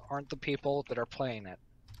sports aren't the people that are playing it.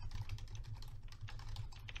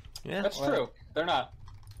 Yeah, that's true. They're not.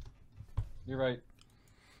 You're right.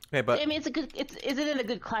 Okay, but I mean, is it in a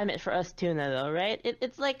good climate for us tuna though, right?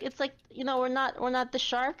 It's like we're not the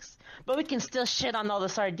sharks, but we can still shit on all the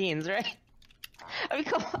sardines, right? I mean,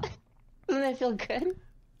 come on, doesn't that feel good?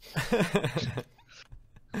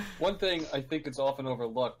 One thing I think it's often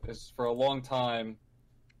overlooked is for a long time,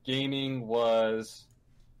 gaming was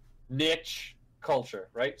niche culture,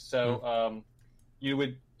 right? So you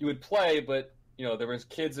would play, but there was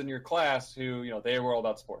kids in your class who they were all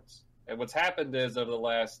about sports. And what's happened is over the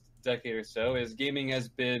last decade or so is gaming has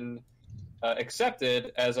been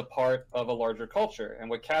accepted as a part of a larger culture. And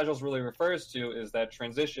what casuals really refers to is that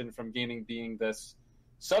transition from gaming being this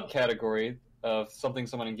subcategory of something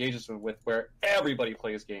someone engages with where everybody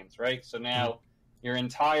plays games, right? So now the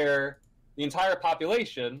entire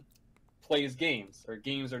population plays games, or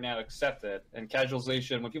games are now accepted. And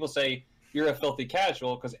casualization, when people say you're a filthy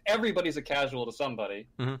casual, because everybody's a casual to somebody,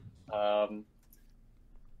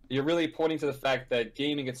 you're really pointing to the fact that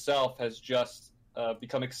gaming itself has just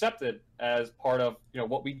become accepted as part of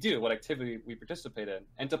what we do, what activity we participate in.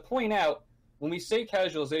 And to point out, when we say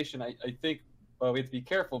casualization, I think we have to be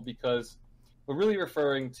careful, because we're really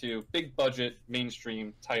referring to big budget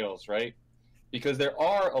mainstream titles, right? Because there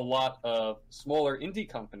are a lot of smaller indie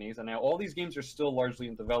companies, and now all these games are still largely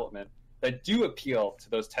in development, that do appeal to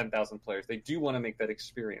those 10,000 players. They do want to make that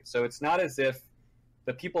experience. So it's not as if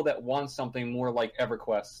the people that want something more like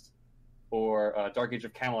EverQuest or Dark Age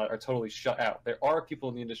of Camelot are totally shut out. There are people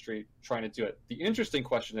in the industry trying to do it. The interesting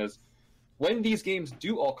question is, when these games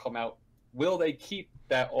do all come out, will they keep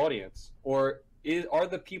that audience? Or are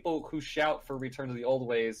the people who shout for return to the old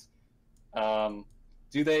ways,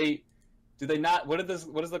 do they not? What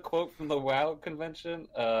is the quote from the WoW convention?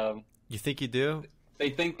 You think you do? They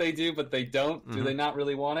think they do, but they don't. Do they not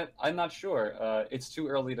really want it? I'm not sure. It's too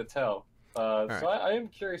early to tell. Right. So I am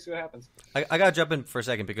curious what happens. I gotta jump in for a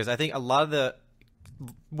second, because I think a lot of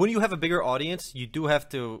when you have a bigger audience, you do have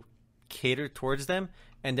to cater towards them.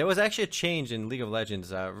 And there was actually a change in League of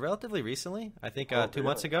Legends relatively recently, I think 2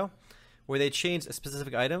 months ago, where they changed a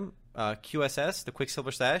specific item, QSS, the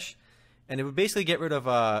Quicksilver Sash, and it would basically get rid of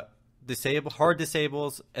hard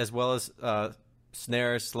disables as well as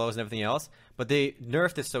snares, slows, and everything else. But they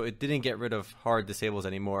nerfed it so it didn't get rid of hard disables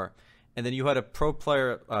anymore. And then you had a pro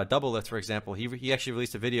player, Double Lift, for example. He actually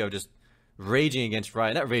released a video just raging against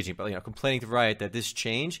Riot, not raging, but complaining to Riot that this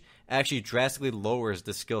change actually drastically lowers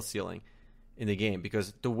the skill ceiling in the game,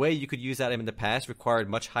 because the way you could use that item in the past required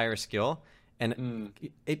much higher skill, and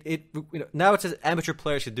now it's amateur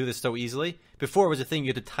players could do this so easily. Before, it was a thing you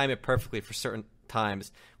had to time it perfectly for certain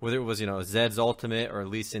times, whether it was Zed's ultimate or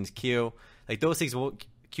Lee Sin's Q. Like those things,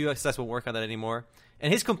 QSS won't work on that anymore.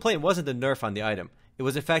 And his complaint wasn't the nerf on the item; it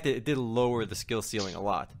was the fact that it did lower the skill ceiling a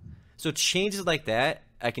lot. So changes like that,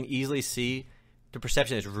 I can easily see the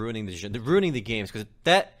perception is ruining the games, because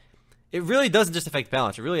it really doesn't just affect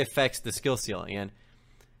balance; it really affects the skill ceiling. And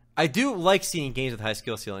I do like seeing games with high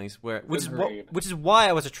skill ceilings, which is why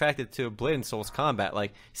I was attracted to Blade and Soul's combat.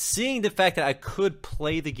 Like seeing the fact that I could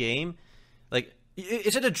play the game, like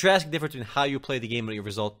it's such a drastic difference between how you play the game and what your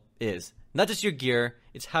result is. Not just your gear;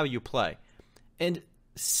 it's how you play. And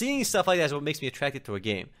seeing stuff like that is what makes me attracted to a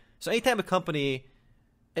game. So anytime a company,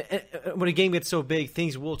 when a game gets so big,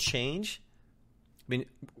 things will change. I mean,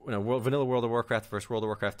 Vanilla World of Warcraft versus World of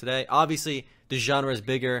Warcraft today. Obviously, the genre is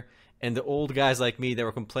bigger, and the old guys like me that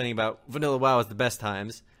were complaining about Vanilla WoW as the best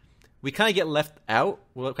times, we kind of get left out.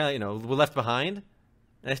 We're left behind.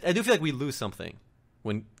 And I do feel like we lose something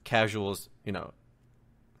when casuals,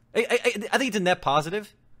 I think it's a net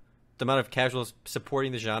positive, the amount of casuals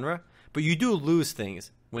supporting the genre, but you do lose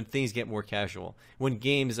things when things get more casual, when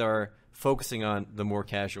games are focusing on the more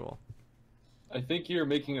casual. I think you're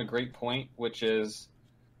making a great point, which is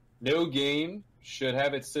no game should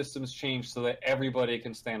have its systems changed so that everybody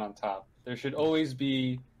can stand on top. There should always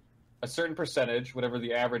be a certain percentage, whatever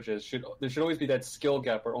the average is. There should always be that skill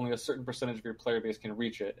gap where only a certain percentage of your player base can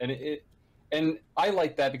reach it. And I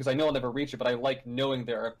like that because I know I'll never reach it, but I like knowing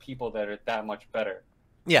there are people that are that much better.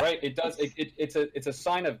 Yeah, right. It does. It's a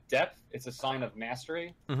sign of depth. It's a sign of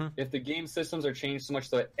mastery. Mm-hmm. If the game systems are changed so much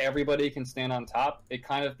so that everybody can stand on top, it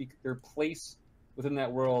kind of their place within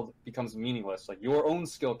that world becomes meaningless. Like your own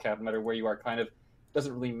skill cap, no matter where you are, kind of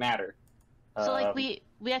doesn't really matter. So like we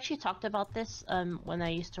actually talked about this when I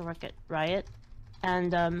used to work at Riot,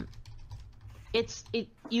 and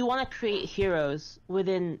you want to create heroes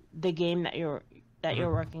within the game that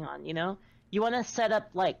you're working on. You want to set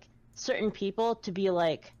up like certain people to be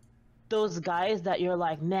like those guys that you're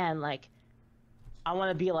like, man, like I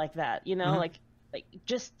want to be like that. Mm-hmm. like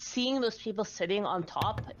just seeing those people sitting on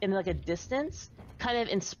top in like a distance kind of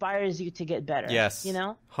inspires you to get better. Yes,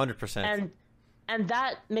 100%. And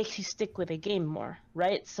that makes you stick with a game more,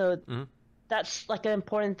 right? So that's like an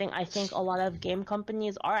important thing I think a lot of game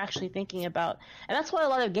companies are actually thinking about. And that's why a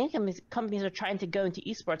lot of game companies are trying to go into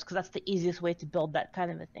esports, because that's the easiest way to build that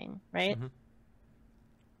kind of a thing, right? Mm-hmm.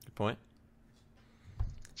 Good point.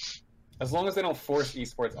 As long as they don't force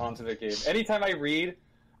esports onto the game. Anytime I read,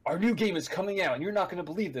 our new game is coming out, and you're not going to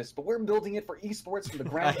believe this, but we're building it for esports from the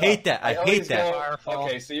ground up. I hate that. I hate that.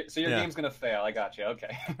 Okay, so your game's going to fail. I got you.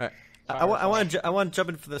 Okay. All right. I want to jump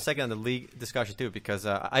in for the second on the League discussion too, because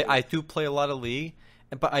I do play a lot of League,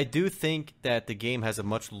 but I do think that the game has a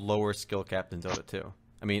much lower skill cap than Dota 2.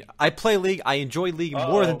 I mean, I play League. I enjoy League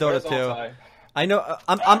more than Dota 2. I know.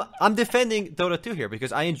 I'm defending Dota 2 here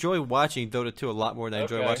because I enjoy watching Dota 2 a lot more than I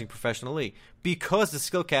enjoy watching Professional League because the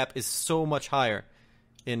skill cap is so much higher.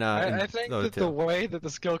 I think Dota that 2. the way that the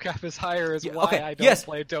skill cap is higher is why okay, I don't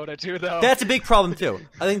play Dota 2, though. That's a big problem too.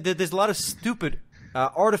 I think that there's a lot of stupid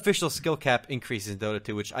artificial skill cap increases in Dota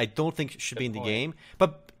 2, which I don't think should be in the game.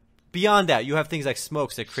 But beyond that, you have things like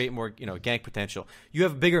smokes that create more, gank potential. You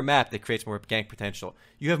have a bigger map that creates more gank potential.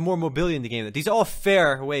 You have more mobility in the game. These are all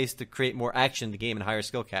fair ways to create more action in the game and higher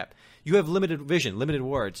skill cap. You have limited vision, limited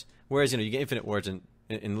wards, whereas you get infinite wards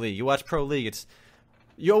in League. You watch Pro League,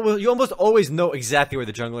 you almost always know exactly where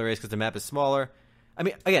the jungler is because the map is smaller. I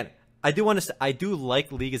mean, again, I do want to say I do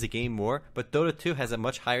like League as a game more, but Dota 2 has a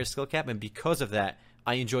much higher skill cap, and because of that,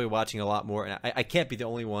 I enjoy watching a lot more. And I can't be the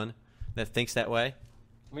only one that thinks that way.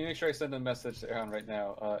 Let me make sure I send a message to Aaron right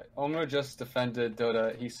now. Omer just defended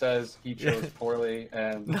Dota. He says he chose poorly,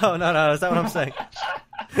 and No, that's not what I'm saying.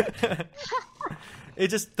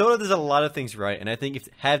 Dota does a lot of things right, and I think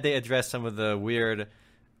had they addressed some of the weird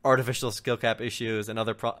artificial skill cap issues and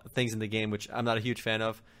other things in the game, which I'm not a huge fan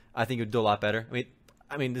of, I think it would do a lot better.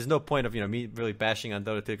 I mean, there's no point of me really bashing on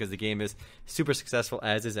Dota 2 because the game is super successful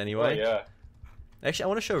as is anyway. Oh, yeah. Actually, I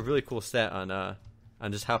want to show a really cool stat on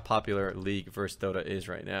just how popular League versus Dota is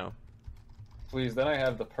right now. Please, then I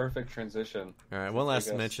have the perfect transition. All right, one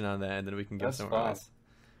last mention on that, and then we can get That's somewhere fine. else.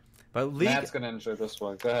 But League, Matt's gonna enjoy this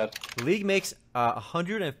one. Go ahead. League makes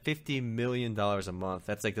 $150 million a month.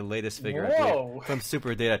 That's like the latest figure Whoa. from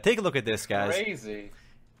Super Data. Take a look at this, guys. Crazy.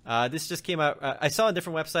 This just came out. I saw a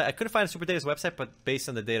different website. I couldn't find Super Data's website, but based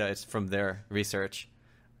on the data, it's from their research.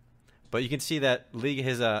 But you can see that League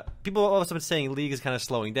has people have also been saying League is kind of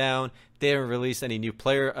slowing down. They haven't released any new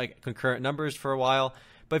player concurrent numbers for a while.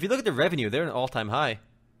 But if you look at the revenue, they're at an all-time high.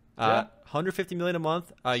 $150 million a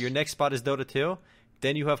month. Your next spot is Dota 2.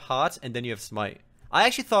 Then you have HOTS, and then you have Smite. I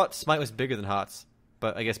actually thought Smite was bigger than HOTS,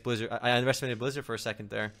 but I guess Blizzard. I underestimated Blizzard for a second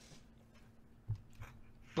there.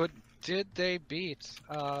 But did they beat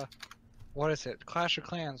what is it? Clash of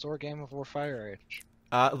Clans or Game of War Fire Age?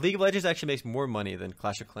 League of Legends actually makes more money than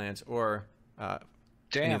Clash of Clans or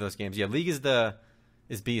any of those games. Yeah, League is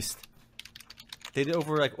beast. They did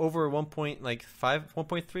over 1.3,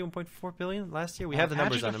 1.4 billion last year. We have the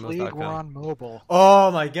numbers on League were on mobile.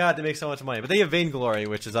 Oh my god, they make so much money. But they have Vainglory,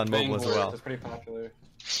 which is on mobile as well. That's pretty popular.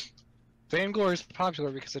 Vainglory is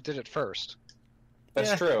popular because it did it first.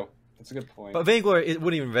 That's true. That's a good point. But Vainglory, it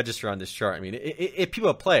wouldn't even register on this chart. I mean,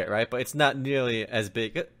 people play it, right? But it's not nearly as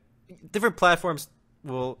big. Different platforms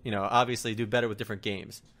will, obviously do better with different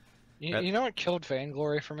games. You know what killed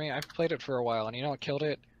Vainglory for me? I've played it for a while, and you know what killed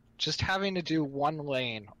it? Just having to do one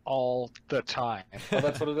lane all the time. Oh,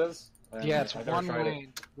 that's what it is? Yeah, it's one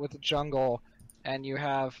lane with a jungle, and you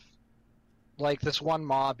have this one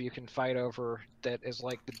mob you can fight over that is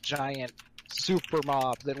like the giant super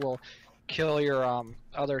mob that will kill your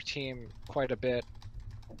other team quite a bit.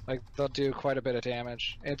 Like they'll do quite a bit of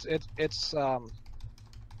damage. It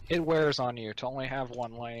wears on you to only have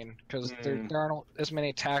one lane because there aren't as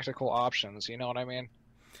many tactical options. You know what I mean?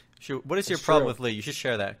 Shoot, what is your problem with League? You should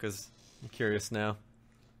share that because I'm curious now.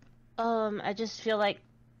 I just feel like,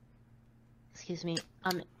 excuse me.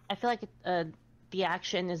 I feel like the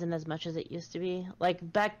action isn't as much as it used to be. Like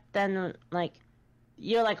back then,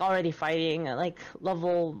 you're already fighting at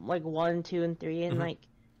level 1, 2, and 3, and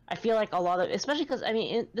I feel like a lot of, especially because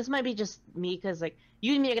this might be just me because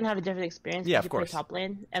you and me are gonna have a different experience. Yeah, of you course. Play top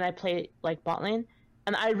lane, and I play bot lane,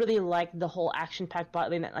 and I really like the whole action-packed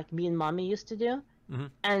bot lane that me and Mommy used to do.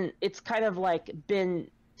 And it's kind of been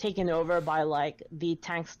taken over by the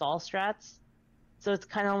tank stall strats, so it's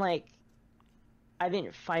kind of I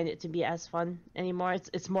didn't find it to be as fun anymore.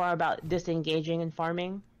 It's more about disengaging and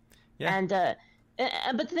farming. Yeah. And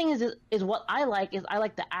but the thing is what I like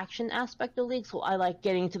the action aspect of League. So I like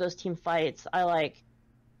getting into those team fights. I like,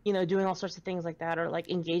 doing all sorts of things like that, or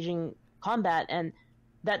engaging combat, and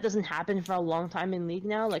that doesn't happen for a long time in League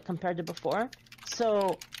now, compared to before.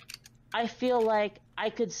 So I feel like I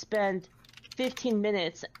could spend 15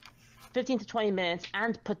 to 20 minutes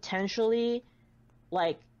and potentially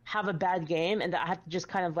have a bad game, and that I have to just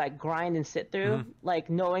kind of grind and sit through,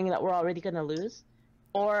 knowing that we're already going to lose,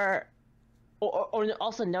 or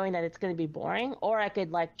also knowing that it's going to be boring, or I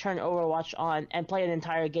could turn Overwatch on and play an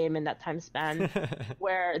entire game in that time span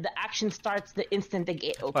where the action starts the instant the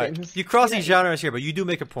gate opens. Right. You cross these genres here, but you do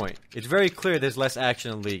make a point. It's very clear there's less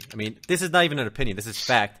action in League. I mean, this is not even an opinion. This is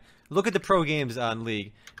fact. Look at the pro games on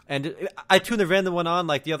League. And I tuned a random one on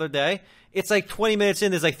the other day. It's 20 minutes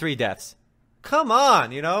in, there's 3 deaths. Come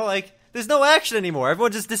on, there's no action anymore.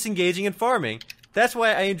 Everyone's just disengaging and farming. That's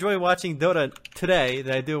why I enjoy watching Dota today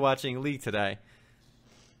than I do watching League today.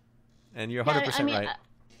 and you're Yeah, 100% right.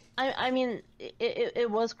 I mean,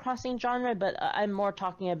 it was crossing genre, but I'm more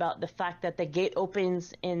talking about the fact that the gate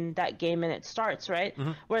opens in that game and it starts, right?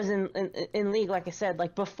 Mm-hmm. Whereas in League, like I said,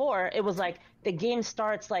 like before, it was like the game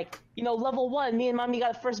starts like, level 1, me and mommy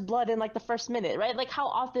got first blood in like the first minute, right? Like how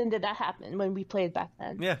often did that happen when we played back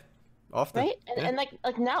then? Yeah, often. Right? And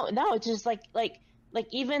like now it's just like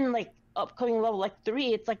even like upcoming level like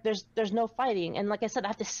 3, it's like there's no fighting, and like I said, I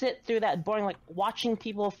have to sit through that boring like watching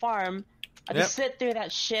people farm. I just sit through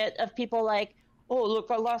that shit of people like, oh look,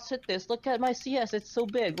 I lost hit this. Look at my CS, it's so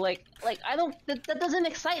big. Like I don't. That doesn't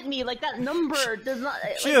excite me. Like that number does not.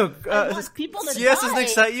 Shoot, I want people to CS die. doesn't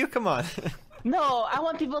excite you? Come on. No, I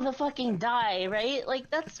want people to fucking die, right? Like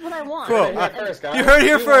that's what I want. Quote, you heard it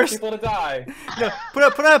here first. People to die. No, put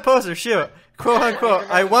on a poster. Shoot, quote unquote.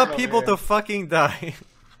 I want people to fucking die.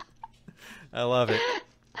 I love it.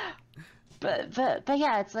 But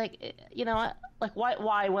yeah, it's like like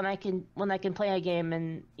why when I can play a game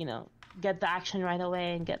and get the action right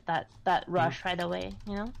away and get that rush right away,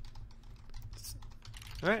 All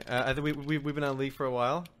right, I think we've been on League for a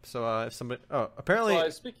while, so if somebody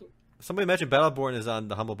apparently somebody mentioned Battleborn is on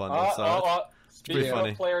the Humble Bundle, so speaking funny.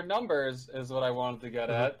 of player numbers is what I wanted to get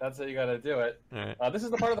at. That's how you got to do it. All right. This is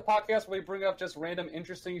the part of the podcast where we bring up just random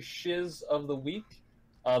interesting shiz of the week.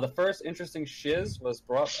 The first interesting shiz was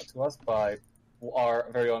brought to us by our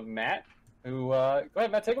very own Matt, who, go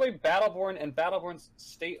ahead, Matt, take away Battleborn and Battleborn's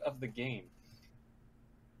state of the game.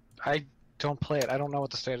 I don't play it. I don't know what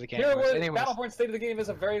the state of the game Here, is. Anyways. Battleborn's state of the game is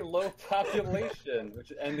a very low population,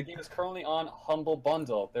 and the game is currently on Humble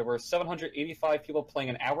Bundle. There were 785 people playing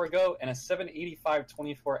an hour ago, and a 785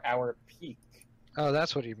 24-hour peak. Oh,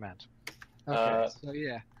 that's what he meant. Okay, so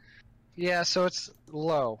yeah. Yeah, so it's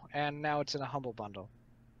low, and now it's in a Humble Bundle.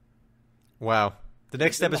 Wow. The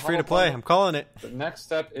next step is free to play. I'm calling it. The next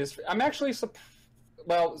step is... I'm actually...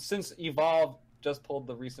 Well, since Evolve just pulled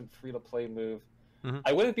the recent free-to-play move,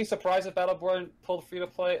 I wouldn't be surprised if Battleborn pulled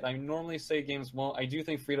free-to-play, and I normally say games won't. I do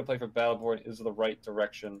think free-to-play for Battleborn is the right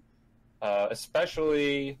direction,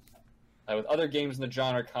 especially with other games in the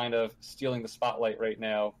genre kind of stealing the spotlight right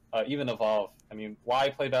now, even Evolve. I mean, why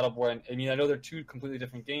play Battleborn? I mean, I know they're two completely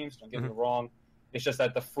different games, don't get me wrong. It's just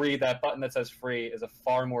that that button that says free is a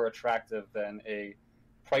far more attractive than a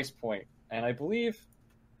price point. And I believe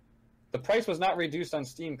the price was not reduced on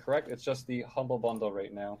Steam, correct? It's just the Humble Bundle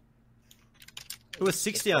right now. It was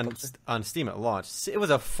 $60 on Steam at launch. It was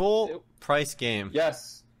a full price game.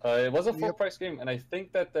 Yes, it was a full price game, and I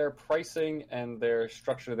think that their pricing and their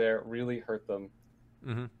structure there really hurt them.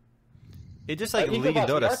 Mm-hmm. It just like League and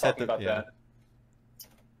Dota set the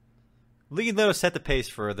League and Dota set the pace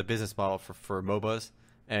for the business model for MOBAs,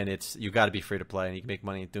 and it's you got to be free to play and you can make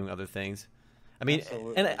money doing other things. I mean,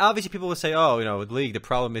 absolutely. And obviously people will say, oh, with League, the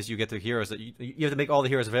problem is you get the heroes that you have to make all the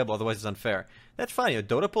heroes available, otherwise it's unfair. That's fine.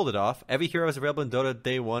 Dota pulled it off. Every hero is available in Dota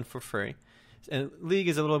day one for free, and League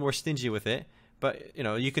is a little more stingy with it. But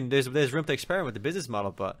you can there's room to experiment with the business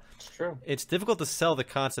model, but it's true. It's difficult to sell the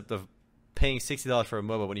concept of paying $60 for a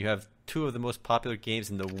MOBA when you have two of the most popular games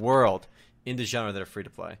in the world in the genre that are free to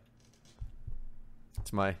play.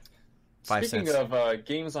 It's my 5 cents. Speaking of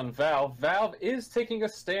games on Valve, Valve is taking a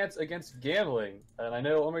stance against gambling. And I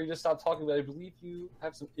know, Omar, you just stopped talking, but I believe you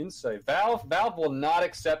have some insight. Valve will not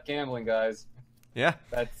accept gambling, guys. Yeah.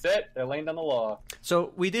 That's it. They're laying down the law.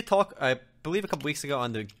 So we did talk, I believe, a couple weeks ago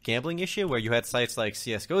on the gambling issue where you had sites like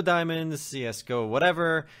CSGO Diamonds, CSGO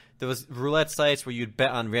whatever. There was roulette sites where you'd bet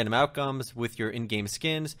on random outcomes with your in-game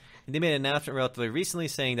skins. And they made an announcement relatively recently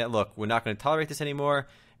saying that, look, we're not going to tolerate this anymore.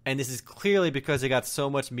 And this is clearly because they got so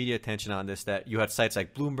much media attention on this that you had sites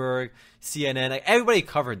like Bloomberg, CNN, like everybody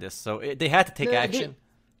covered this. So they had to take action.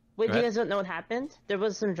 Do you guys don't know what happened? There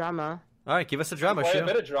was some drama. All right, give us the drama, Quite Shu. a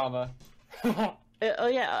bit of drama. Oh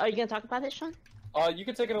yeah, are you gonna talk about it, Sean? You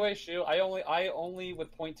can take it away, Shu. I only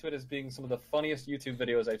would point to it as being some of the funniest YouTube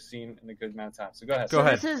videos I've seen in a good amount of time. So go ahead. Go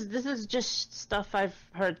ahead. This is just stuff I've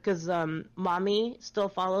heard because Mommy still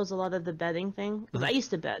follows a lot of the betting thing. Because I used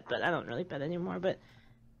to bet, but I don't really bet anymore. But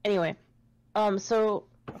anyway, so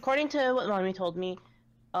according to what Mommy told me,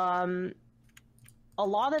 a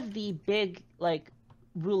lot of the big like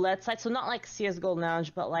roulette sites, so not like CS:GO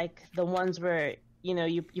Lounge, but like the ones where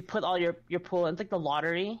you put all your pool. It's like the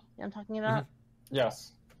lottery. You know what I'm talking about.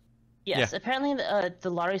 Yes. Yes. Yeah. Apparently, the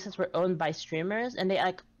lottery sites were owned by streamers, and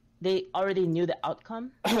they already knew the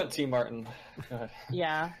outcome. T. Martin.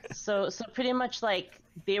 Yeah. So pretty much like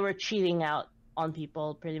they were cheating out on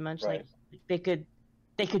people. Pretty much right. Like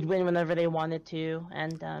they could win whenever they wanted to,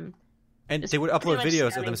 and they would upload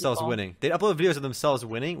videos of themselves winning. They'd upload videos of themselves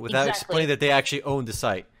winning without explaining that they actually owned the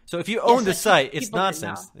site. So if you own the site, it's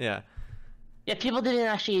nonsense. Yeah. Yeah, people didn't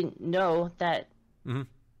actually know that Mhm.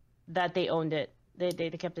 that they owned it. They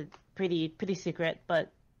kept it pretty secret,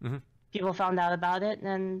 but Mhm. people found out about it,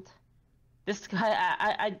 and this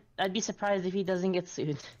guy, I'd be surprised if he doesn't get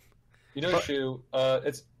sued. You know, Shu,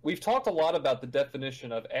 we've talked a lot about the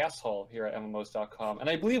definition of asshole here at MMOs.com, and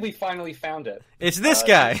I believe we finally found it. It's this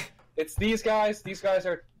guy. It's these guys. These guys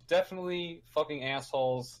are definitely fucking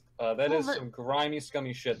assholes. That is some grimy,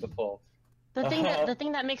 scummy shit to pull. The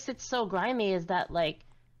thing that makes it so grimy is that, like,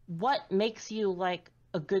 what makes you like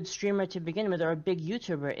a good streamer to begin with, or a big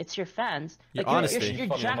YouTuber? It's your fans. Your Like, honesty.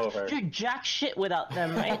 you're jack shit without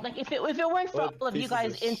them, right? Like, if it weren't for all of you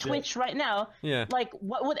guys in Twitch right now, Yeah. like,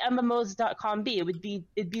 what would MMOs.com be? It'd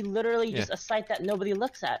be literally just a site that nobody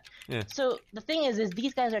looks at. Yeah. So the thing is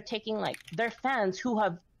these guys are taking, like, their fans who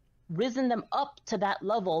have risen them up to that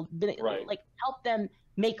level, Right. like, help them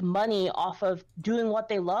make money off of doing what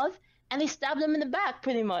they love, and they stab them in the back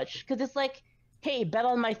pretty much, because it's like, hey, bet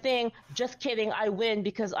on my thing. Just kidding, I win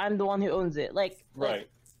because I'm the one who owns it. Like, Right.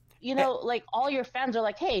 you know, like, all your fans are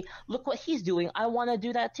like, hey, look what he's doing. I want to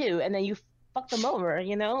do that too. And then you fuck them over,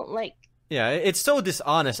 you know? Like, Yeah, it's so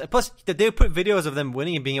dishonest. Plus, they put videos of them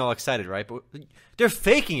winning and being all excited, right? But they're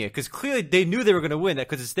faking it because clearly they knew they were going to win that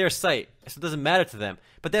because it's their site, so it doesn't matter to them.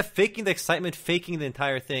 But they're faking the excitement, faking the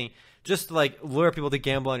entire thing, just to, like, lure people to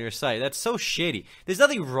gamble on your site. That's so shady. There's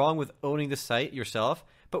nothing wrong with owning the site yourself,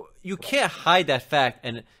 but you can't hide that fact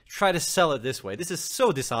and try to sell it this way. This is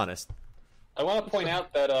so dishonest. I want to point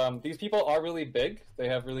out that these people are really big. They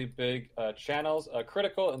have really big channels.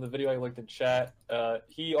 Critical, in the video I linked in chat,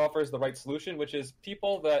 he offers the right solution, which is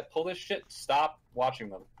people that pull this shit, stop watching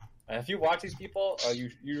them. And if you watch these people,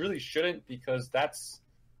 you really shouldn't, because that's,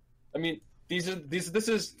 I mean, this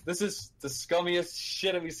is the scummiest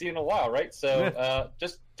shit that we've seen in a while, right? So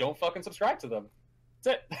just don't fucking subscribe to them.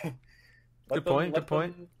 That's it. Good point.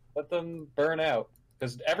 Let them burn out.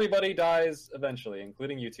 Because everybody dies eventually,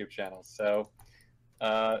 including YouTube channels. So,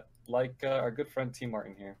 like our good friend T.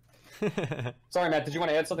 Martin here. Sorry, Matt, did you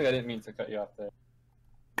want to add something? I didn't mean to cut you off there.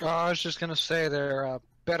 Oh, I was just going to say they're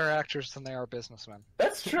better actors than they are businessmen.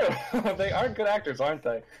 That's true. They are good actors, aren't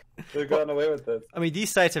they? They've gotten away with this. I mean, these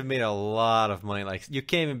sites have made a lot of money. Like, you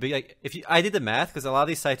can't even be like, I did the math, because a lot of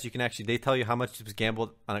these sites you can actually, they tell you how much was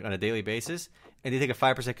gambled on a daily basis, and they take a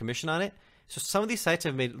 5% commission on it. So some of these sites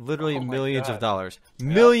have made literally millions of dollars.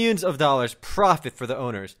 Millions of dollars profit for the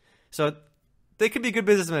owners. So they could be good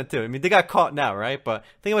businessmen too. I mean, they got caught now, right? But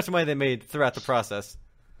think how much money they made throughout the process.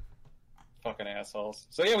 Fucking assholes.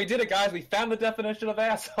 So yeah, we did it, guys. We found the definition of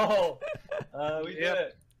asshole. We did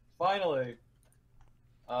it. Finally.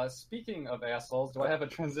 Speaking of assholes, do I have a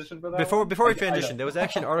transition for that? Before we transition, there was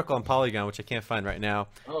actually an article on Polygon, which I can't find right now.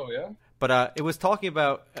 Oh, yeah? But it was talking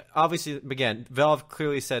about, obviously, again, Valve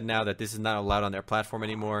clearly said now that this is not allowed on their platform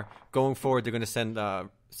anymore. Going forward, they're going to send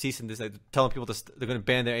cease and desist, telling people they're going to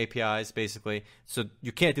ban their APIs, basically. So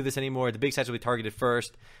you can't do this anymore. The big sites will be targeted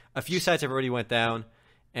first. A few sites have already went down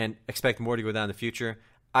and expect more to go down in the future.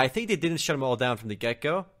 I think they didn't shut them all down from the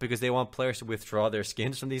get-go because they want players to withdraw their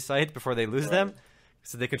skins from these sites before they lose them,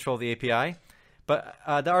 so they control the API. But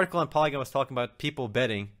the article on Polygon was talking about people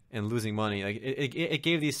betting and losing money. Like it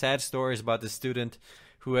gave these sad stories about this student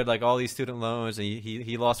who had like all these student loans, and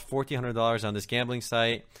he lost $1,400 on this gambling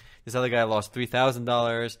site. This other guy lost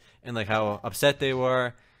 $3,000, and like how upset they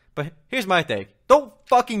were. But here's my take: don't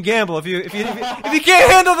fucking gamble if you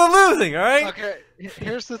can't handle the losing. All right. Okay.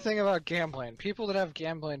 Here's the thing about gambling. People that have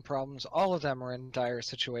gambling problems, all of them are in dire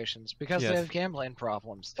situations because they have gambling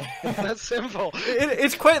problems. It's that simple.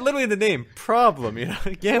 It's quite literally in the name, problem. You know,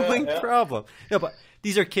 gambling problem. No, but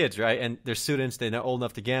these are kids, right? And they're students. They're not old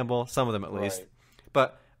enough to gamble. Some of them, at least. Right.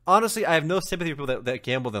 But honestly, I have no sympathy for people that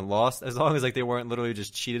gambled and lost, as long as like they weren't literally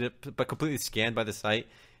just cheated, but completely scanned by the site.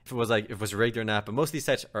 If it was rigged or not. But most of these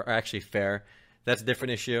sites are actually fair. That's a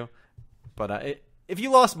different issue. But if you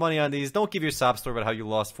lost money on these, don't give your sob story about how you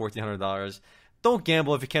lost $1,400. Don't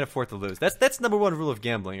gamble if you can't afford to lose. That's number one rule of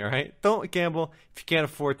gambling. All right, don't gamble if you can't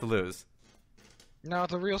afford to lose. No,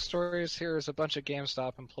 the real story is here is a bunch of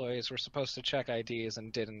GameStop employees were supposed to check IDs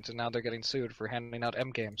and didn't, and now they're getting sued for handing out M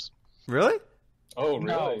games. Really? Oh,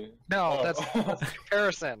 really? No, that's a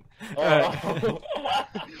comparison.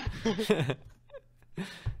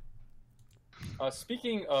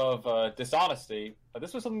 Speaking of dishonesty,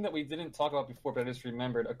 this was something that we didn't talk about before, but I just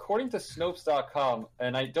remembered. According to Snopes.com,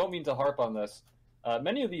 and I don't mean to harp on this,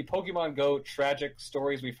 many of the Pokemon Go tragic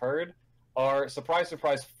stories we've heard are, surprise,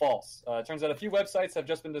 surprise, false. It turns out a few websites have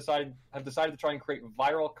decided to try and create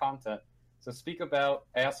viral content to speak about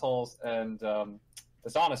assholes and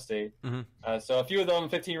dishonesty. Mm-hmm. So a few of them,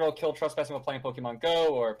 15-year-old killed trespassing while playing Pokemon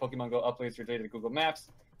Go, or Pokemon Go uploads your data to Google Maps.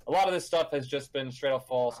 a lot of this stuff has just been straight up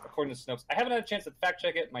false, according to Snopes. I haven't had a chance to fact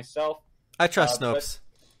check it myself. I trust but Snopes.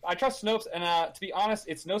 I trust Snopes, and to be honest,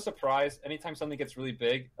 it's no surprise. Anytime something gets really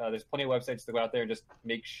big, there's plenty of websites to go out there and just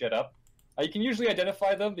make shit up. You can usually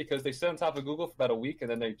identify them because they sit on top of Google for about a week and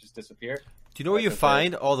then they just disappear. Do you know where you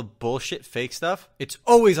find all the bullshit fake stuff? It's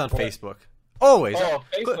always on Facebook. Always. Oh,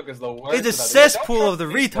 Facebook is the worst. It's a cesspool of the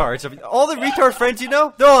retards. All the retard friends you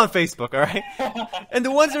know, they're all on Facebook, all right? And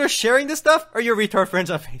the ones that are sharing this stuff are your retard friends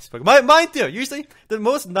on Facebook. Mine too. Usually, the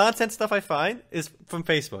most nonsense stuff I find is from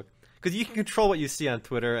Facebook. Because you can control what you see on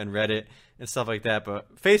Twitter and Reddit and stuff like that,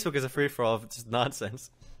 but Facebook is a free-for-all if it's just nonsense.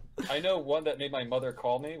 I know one that made my mother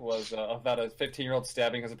call me was about a 15-year-old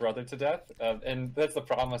stabbing his brother to death. And that's the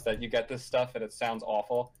problem, is that you get this stuff and it sounds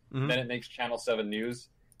awful. Mm-hmm. Then it makes Channel 7 news.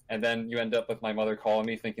 And then you end up with my mother calling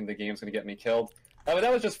me thinking the game's going to get me killed. But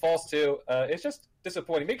that was just false, too. It's just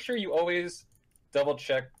disappointing. Make sure you always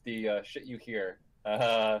double-check the shit you hear.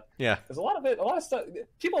 Yeah. Because a lot of stuff...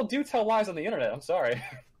 People do tell lies on the internet. I'm sorry.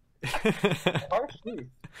 Harsh truth.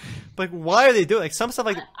 Like, why are they doing some stuff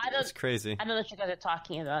like it's crazy. I don't know what you guys are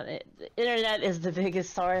talking about. The internet is the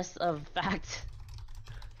biggest source of fact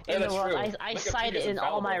in the world. True. I cite it in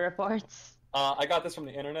all my reports. I got this from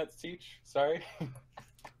the internet, Teach. Sorry.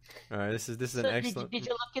 All right, this is an excellent. Did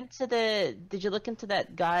you look into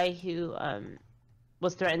that guy who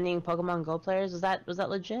was threatening Pokemon Go players? Was that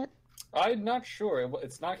legit? I'm not sure.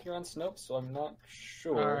 It's not here on Snopes, so I'm not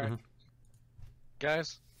sure. All right.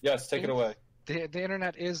 Guys. Yes, take it away. The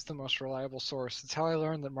internet is the most reliable source. It's how I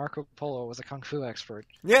learned that Marco Polo was a kung fu expert.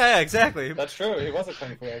 Yeah, exactly. That's true. He was a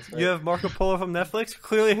kung fu expert. You have Marco Polo from Netflix.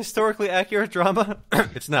 Clearly historically accurate drama.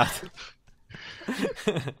 It's not.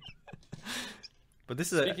 But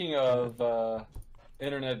this is Speaking of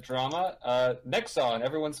internet drama, Nexon,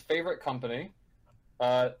 everyone's favorite company,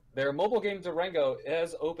 their mobile game Durango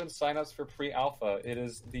has opened signups for pre-alpha. It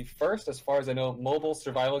is the first, as far as I know, mobile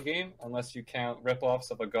survival game, unless you count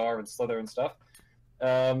rip-offs of Agar and Slither and stuff.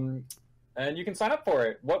 And you can sign up for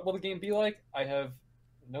it. What will the game be like? I have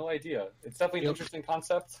no idea. It's definitely an interesting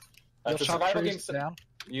concept. It's a survival game. Down.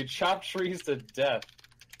 You chop trees to death.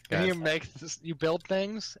 And you build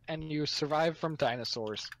things, and you survive from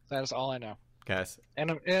dinosaurs. That is all I know. Guys.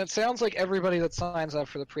 And it sounds like everybody that signs up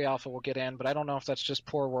for the pre-alpha will get in, but I don't know if that's just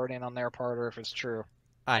poor wording on their part or if it's true.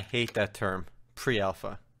 I hate that term,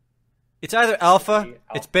 pre-alpha. It's either alpha,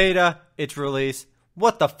 it's beta, it's release.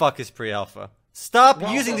 What the fuck is pre-alpha? Stop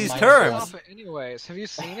using these terms. Alpha anyways, have you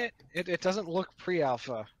seen it? It doesn't look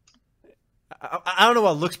pre-alpha. I don't know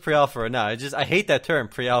what looks pre-alpha or not. I hate that term,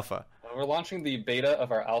 pre-alpha. We're launching the beta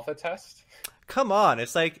of our alpha test. Come on,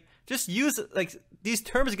 it's like just use these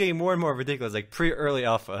terms are getting more and more ridiculous. Like pre-early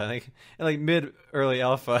alpha, and mid-early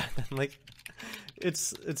alpha, and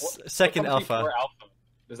it's second alpha. Alpha.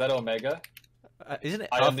 Is that omega? Isn't it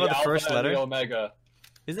alpha the first letter? The omega.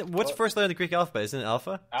 Isn't what's first letter in the Greek alphabet? Isn't it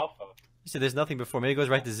alpha? Alpha. You said there's nothing before. Maybe it goes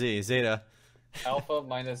right to Z. Zeta. Alpha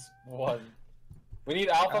 -1. We need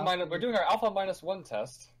alpha minus. We're doing our alpha -1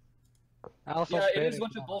 test. Alpha. Yeah, it is a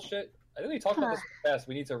bunch of bullshit. I think we talked about this in the past.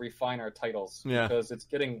 We need to refine our titles because it's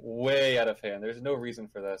getting way out of hand. There's no reason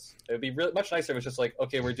for this. It would be really much nicer if it's just like,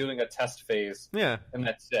 okay, we're doing a test phase, and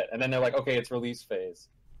that's it. And then they're like, okay, it's release phase.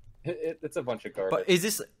 It's a bunch of garbage. But is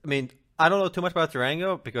this? I mean, I don't know too much about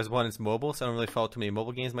Durango because one, it's mobile, so I don't really follow too many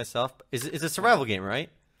mobile games myself. It's a survival game, right?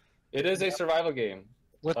 It is a survival game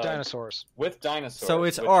with dinosaurs. With dinosaurs. So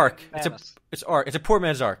it's Ark. It's Ark. It's a poor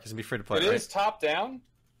man's Ark. It's gonna be free to play. It is top down.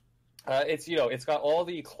 It's got all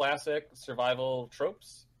the classic survival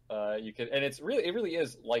tropes. And it really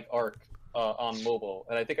is like Ark on mobile.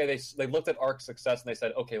 And I think they looked at Ark's success and they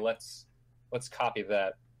said, okay, let's copy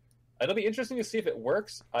that. It'll be interesting to see if it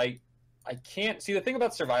works. I can't see the thing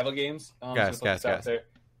about survival games. Guys. Go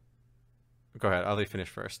ahead. I'll let you finish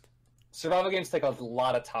first. Survival games take a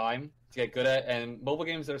lot of time to get good at, and mobile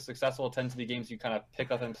games that are successful tend to be games you kind of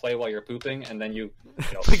pick up and play while you're pooping, and then you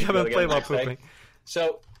pick up and play while pooping.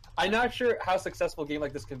 So I'm not sure how successful a game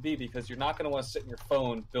like this can be because you're not going to want to sit in your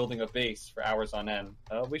phone building a base for hours on end.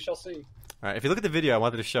 We shall see. All right. If you look at the video I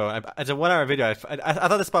wanted to show, it's a 1 hour video. I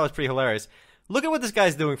thought this spot was pretty hilarious. Look at what this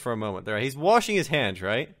guy's doing for a moment. Right? He's washing his hands,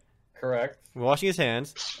 right? Correct. Washing his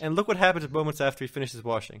hands, and look what happens moments after he finishes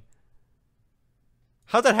washing.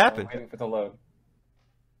 How'd that happen? Waiting for the load.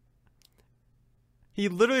 He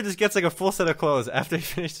literally just gets like a full set of clothes after he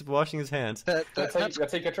finishes washing his hands. That's how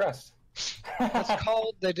you get dressed. That's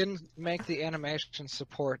called they didn't make the animation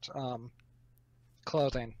support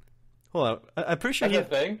clothing. Hold on, I'm pretty sure That's a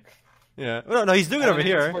thing. Yeah, no, he's doing it over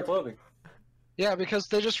here. Support clothing. Yeah, because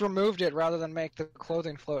they just removed it rather than make the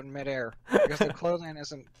clothing float in midair. Because the clothing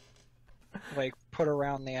isn't put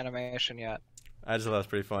around the animation yet. I just thought that was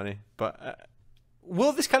pretty funny. But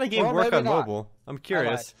will this kind of game Well, work maybe on not. mobile? I'm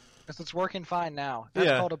curious. Because it's working fine now. That's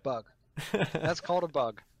Yeah. called a bug. That's called a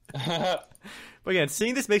bug. But again,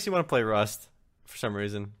 seeing this makes me want to play Rust for some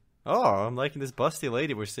reason. Oh, I'm liking this busty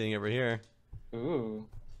lady we're seeing over here. Ooh.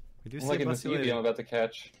 We do I'm see liking a this busty lady. Eevee I'm about to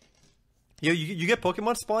catch. You get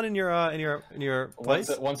Pokemon spawn in your place?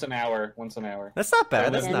 Once an hour. Once an hour. That's not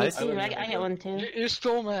bad. That's Yeah, me nice. too. live I, in I get one too. You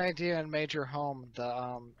stole my idea and made your home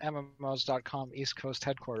the MMOs.com East Coast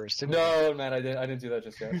headquarters, didn't you? No, man, I didn't do that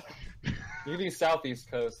just yet. You can be Southeast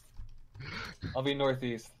Coast. I'll be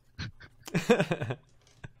Northeast.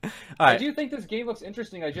 All I right. do think this game looks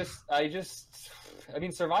interesting. I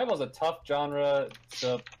mean, survival is a tough genre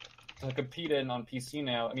to compete in on PC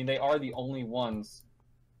now. I mean, they are the only ones,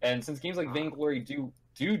 and since games like Vainglory do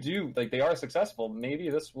like they are successful, maybe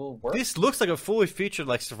this will work. This looks like a fully featured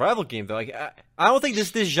like survival game though. Like I don't think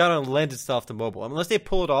this genre lends itself to mobile unless they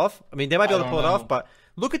pull it off. I mean, they might be able to pull it off, but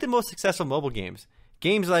look at the most successful mobile games.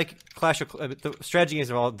 Games like Clash of the strategy games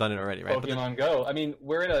have all done it already, right? Pokemon Go. I mean,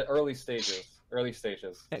 we're in early stages. So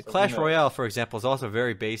Clash who knows? Royale, for example, is also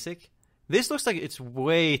very basic. This looks like it's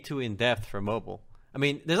way too in depth for mobile. I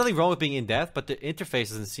mean, there's nothing wrong with being in depth, but the interface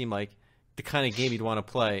doesn't seem like the kind of game you'd want to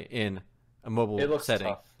play in a mobile It looks setting.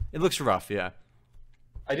 tough. It looks rough, yeah.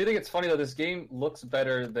 I do think it's funny though. This game looks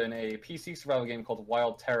better than a PC survival game called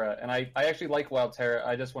Wild Terra, and I actually like Wild Terra.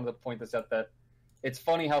 I just wanted to point this out that it's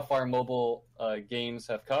funny how far mobile games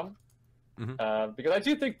have come, because I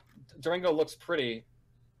do think Durango looks pretty.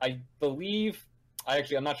 I believe.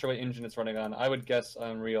 I'm not sure what engine it's running on. I would guess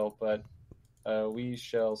Unreal, but we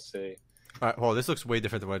shall see. All right, well, this looks way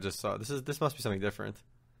different than what I just saw. This must be something different.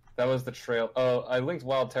 That was the trail. Oh, I linked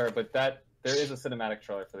Wild Terra, but there is a cinematic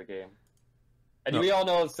trailer for the game, and we all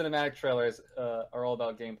know cinematic trailers are all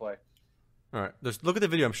about gameplay. All right, look at the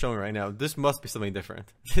video I'm showing right now. This must be something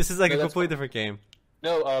different. This is like No, a that's completely different game.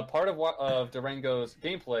 No, part of Durango's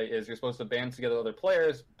gameplay is you're supposed to band together other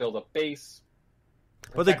players, build a base.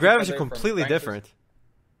 But the protect graphics each are other from completely ranks. different. It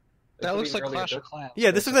That could looks be like early Clash of adult- Clans.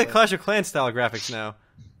 Yeah, this looks like basically. Clash of Clans style graphics now.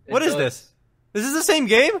 What It is does. this? This is the same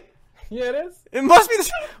game? Yeah, it is. It must be the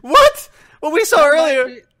same. What? What we saw That might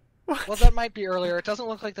earlier? be- What? Well, that might be earlier. It doesn't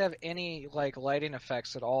look like they have any like lighting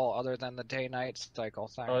effects at all, other than the day-night cycle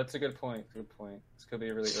thing. Oh, that's a good point. Good point. This could be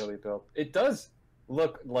a really early build. It does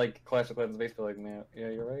look like Clash of Clans base building now. Yeah,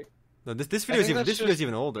 you're right. No, this video is think even that's this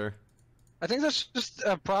even older. I think that's just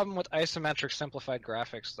a problem with isometric simplified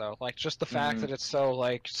graphics, though. Like just the fact that it's so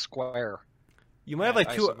like square. You might have Yeah,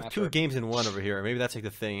 like two isometric. games in one over here. Maybe that's like the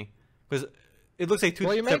thing, because it looks like two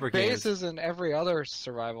Well, you make separate games. bases in every other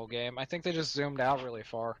survival game. I think they just zoomed out really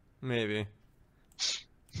far. Maybe.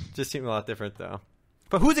 Just seemed a lot different though.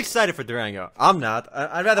 But who's excited for Durango? I'm not.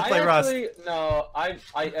 I'd rather play Rust. No, I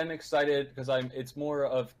am excited because it's more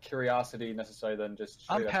of curiosity necessary than just.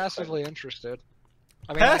 I'm straight up passively interested.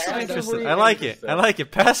 I mean, Passively I, interested. Passively I like it. interested. I like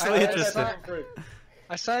it. Passively I- I- interested.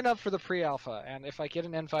 I signed up for the pre-alpha, and if I get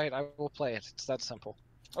an invite, I will play it. It's that simple.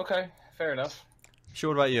 Okay, fair enough. Sure.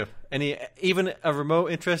 What about you? Even a remote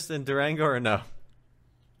interest in Durango or no?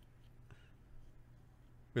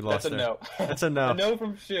 We lost That's a her. no. That's a no. A no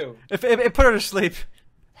from Shu. If it put her to sleep.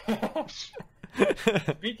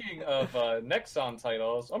 Speaking of Nexon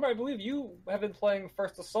titles, Omar, I believe you have been playing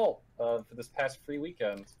First Assault for this past free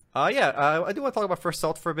weekend. I do want to talk about First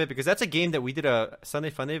Assault for a bit because that's a game that we did a Sunday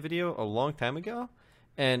Funday video a long time ago,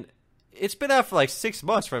 and it's been out for like 6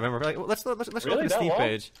 months. If I remember, like, let's go Really? open the That Steam long?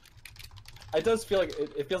 page. It does feel like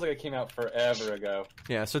it feels like it came out forever ago.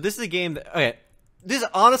 Yeah, so this is a game that this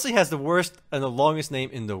honestly has the worst and the longest name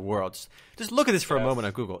in the world. Just look at this for a Yes. moment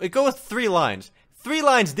on Google. It goes 3 lines, 3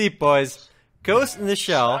 lines deep, boys. Ghost in the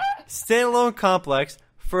Shell, standalone complex,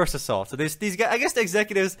 First Assault. So these guys, I guess the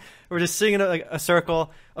executives were just sitting in a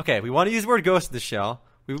circle. Okay, we want to use the word Ghost in the Shell.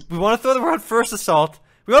 We want to throw the word First Assault.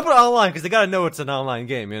 We want to put it online because they got to know it's an online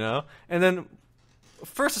game, you know? And then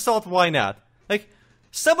First Assault, why not? Like,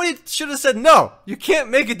 somebody should have said, no, you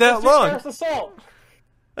can't make it that Let's do long. First Assault.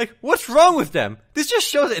 Like, what's wrong with them? This just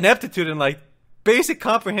shows ineptitude and, like, basic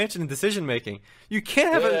comprehension and decision making. You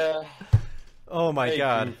can't have Yeah. Oh my They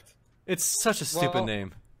god. goofed. It's such a stupid Well,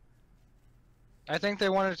 name. I think they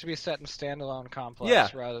wanted it to be set in standalone complex Yeah.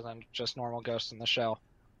 rather than just normal Ghost in the Shell.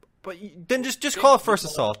 But then just call it First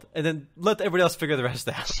Assault, and then let everybody else figure the rest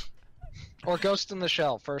out. Or Ghost in the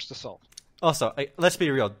Shell, First Assault. Also, let's be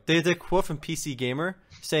real. There's a quote from PC Gamer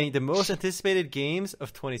saying the most anticipated games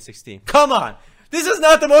of 2016. Come on! This is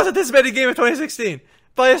not the most anticipated game of 2016!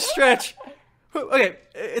 By a stretch! Okay,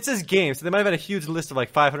 it says games, so they might have had a huge list of like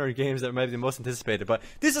 500 games that might be the most anticipated, but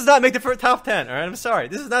this does not make the top 10, alright? I'm sorry.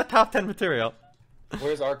 This is not top 10 material.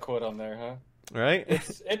 Where's our quote on there, huh? right?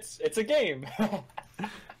 It's a game.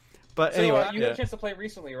 But So anyway, you had a chance to play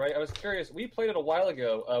recently, right? I was curious. We played it a while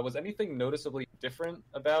ago. Was anything noticeably different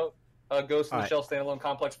about Ghost in the Shell standalone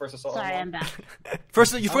complex versus Sorry, online? I'm back.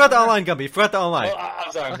 First, you forgot the online, Gumby. You forgot the online. Oh,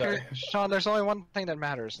 I'm sorry. Okay, Sean, there's only one thing that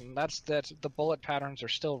matters, and that's that the bullet patterns are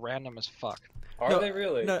still random as fuck. Are they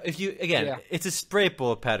really? No, it's Yeah. a spray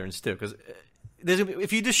bullet patterns too, because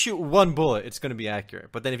if you just shoot one bullet, it's going to be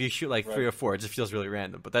accurate. But then if you shoot like 3 or 4, it just feels really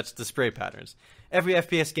random. But that's the spray patterns. Every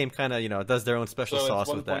FPS game kind of does their own special So sauce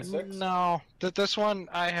it's with that. 1.6? No, this one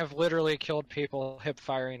I have literally killed people hip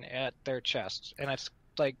firing at their chest, and it's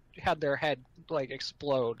like had their head like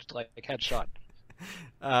explode like headshot.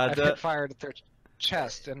 I've hip fired at their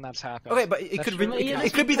chest, and that's happened. Okay, but it That's could really-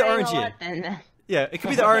 it could be the Spraying a RNG. lot, then. Yeah, it could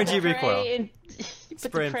be the RNG recoil. Put Spray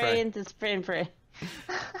the and pray pray. into spray and pray.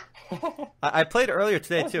 I played earlier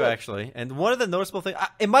today too, actually, and one of the noticeable things.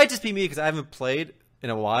 It might just be me because I haven't played in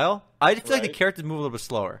a while. I just feel like the Right. characters move a little bit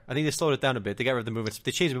slower. I think they slowed it down a bit. They got rid of the movement.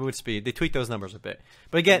 They changed the movement speed. They tweaked those numbers a bit.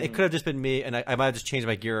 But again, it could have just been me, and I might have just changed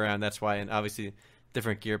my gear around. That's why, and obviously,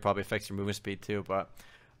 different gear probably affects your movement speed too. But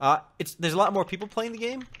there's a lot more people playing the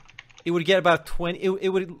game. It would get about 20. It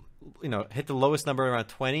would hit the lowest number around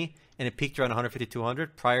 20, and it peaked around 150,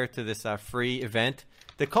 200 prior to this free event.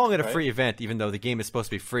 They're calling it a free event, even though the game is supposed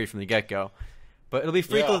to be free from the get-go. But it'll be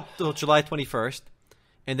free till July 21st,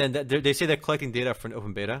 and then they say they're collecting data for an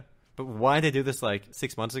open beta. But why did they do this like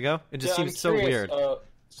 6 months ago? It just seems so weird.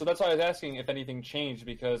 So that's why I was asking if anything changed,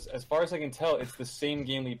 because as far as I can tell, it's the same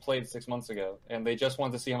game we played 6 months ago, and they just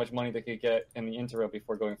wanted to see how much money they could get in the intro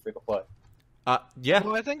before going free to play. Yeah.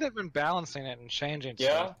 Well, I think they've been balancing it and changing Yeah?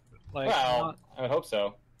 stuff. Like, Well, I would hope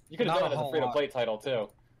so. You could have not done it a as a whole free to lot. play title too.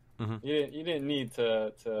 Mhm. You didn't need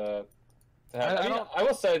to have. I don't- I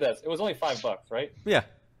will say this: it was only $5, right? Yeah.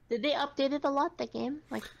 Did they update it a lot, the game?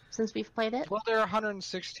 Like, since we've played it? well, there are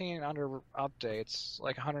 116 under updates,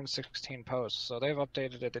 like 116 posts, so they've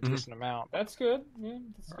updated it a decent amount, That's good. Yeah,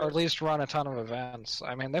 that's or at good. least run a ton of events.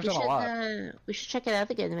 I mean, they've done a lot. We should check it out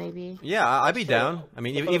again, maybe. Yeah, I'd be That's down. true. I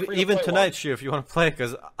mean, For the even free-to-play tonight, one. Shu, if you want to play,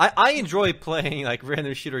 because I enjoy playing like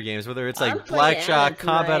random shooter games, whether it's I'm like playing Blackshot, Ant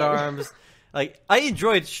Combat tonight. Arms. Like I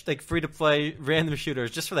enjoyed like free to play random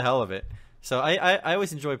shooters just for the hell of it. So I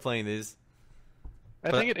always enjoy playing these. I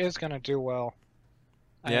But- think it is going to do well.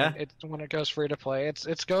 I Yeah? mean, when it goes free to play,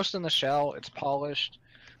 it's Ghost in the Shell. It's polished.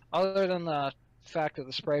 Other than the fact that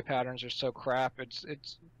the spray patterns are so crap, it's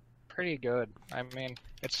pretty good. I mean,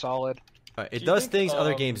 it's solid. It you does think, things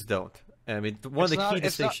other games don't. I mean, one of the It's not- key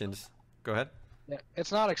it's not- distinctions. Go ahead.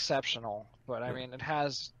 It's not exceptional, but I mean, it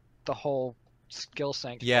has the whole skill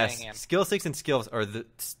sync Yes, thing. And skill syncs and skills are the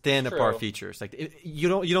stand apart True. features. Like you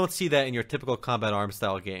don't see that in your typical Combat Arms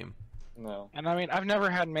style game. No. And I mean, I've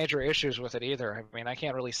never had major issues with it either. I mean, I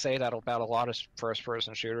can't really say that about a lot of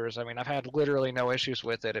first-person shooters. I mean, I've had literally no issues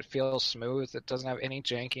with it. It feels smooth. It doesn't have any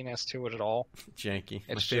jankiness to it at all. Janky,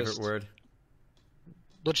 my It's favorite just- word.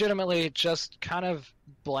 Legitimately, just kind of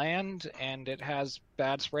bland, and it has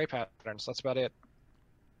bad spray patterns. That's about it.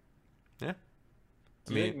 Yeah.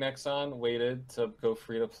 Do you think Nexon waited to go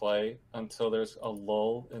free to play until there's a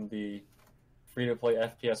lull in the free to play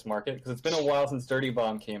FPS market? Because it's been a while since Dirty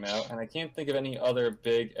Bomb came out, and I can't think of any other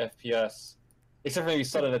big FPS except for maybe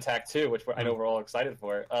Sudden Attack 2, which I know we're all excited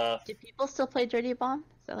for. Do people still play Dirty Bomb?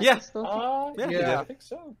 Is that like Yeah. a still thing? Yeah, Yeah. I think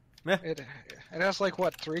so. It has like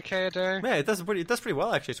what 3K a day. Yeah, it does pretty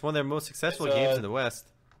well actually. It's one of their most successful It's, games in the West.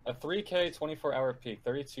 A 3K 24-hour peak,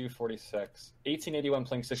 3246, 1881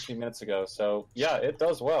 playing 16 minutes ago. So yeah, it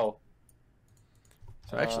does well.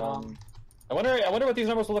 So actually, I wonder what these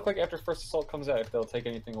numbers will look like after First Assault comes out. If they'll take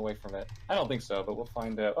anything away from it. I don't think so, but we'll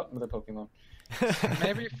find out. Oh, another Pokemon.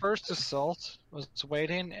 Maybe First Assault was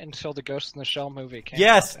waiting until the Ghost in the Shell movie came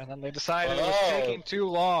Yes! out, and then they decided it was Oh. taking too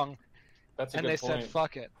long, That's a and good they point. said,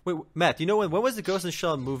 "Fuck it." Wait, Matt, do you know when was the Ghost in the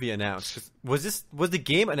Shell movie announced? 'Cause was the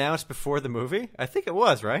game announced before the movie? I think it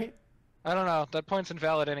was, right? I don't know. That point's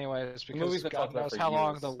invalid anyways, because movie's been God talked about knows for how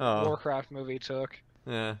long years. the Oh. Warcraft movie took.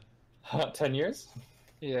 Yeah. 10 years?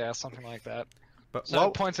 Yeah, something like that. But So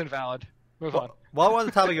that point's invalid. Move on. while we're on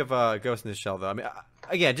the topic of Ghost in the Shell, though, I mean,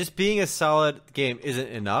 again, just being a solid game isn't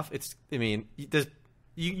enough. I mean,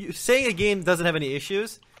 you saying a game doesn't have any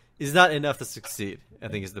issues is not enough to succeed. I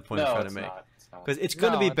think is the point I'm No, trying it's to make. not. It's not. Because it's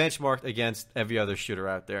going to No, be benchmarked against every other shooter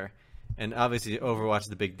out there, and obviously Overwatch is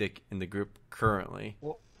the big dick in the group currently.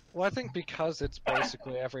 Well, I think because it's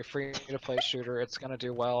basically every free-to-play shooter, it's going to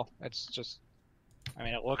do well. It's just, I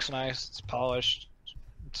mean, it looks nice. It's polished.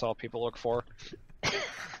 It's all people look for.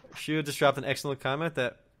 Shu just dropped an excellent comment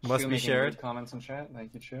that must Chu be making shared. good comments in chat.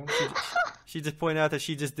 Thank you, Chu. She just pointed out that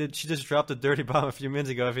she just dropped a dirty bomb a few minutes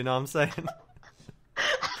ago. If you know what I'm saying.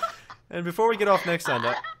 And before we get off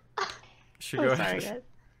Nexon, should I'm go sorry, ahead. guys.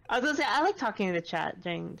 I was gonna say I like talking in the chat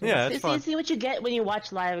during. Yeah, it's fun. See what you get when you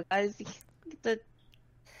watch live, guys. You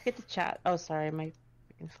get the chat. Oh, sorry, my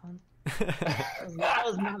freaking phone. That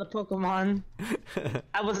was not a Pokemon.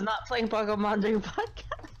 I was not playing Pokemon during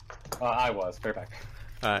podcast. I was. Fair back.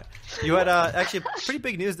 All right. You had actually pretty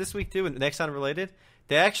big news this week too, and Nexon related.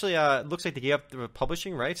 They actually looks like they gave up the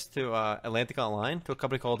publishing rights to Atlantic Online to a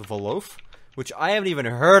company called Velof, which I haven't even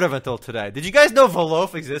heard of until today. Did you guys know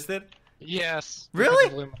Velof existed? Yes. Really?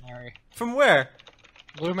 because of Luminary. From where?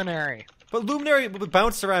 Luminary. But Luminary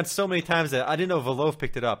bounced around so many times that I didn't know Velof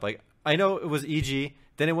picked it up. Like I know it was EG,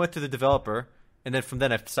 then it went to the developer, and then from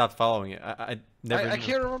then I stopped following it. I never. I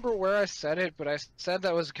can't remember where I said it, but I said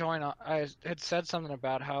that was going on. I had said something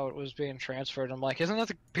about how it was being transferred. I'm like, isn't that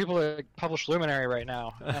the people that publish Luminary right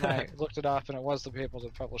now? And I looked it up, and it was the people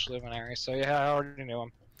that publish Luminary. So yeah, I already knew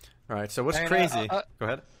them. All right. So what's And, crazy? Go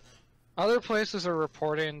ahead. Other places are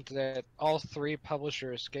reporting that all three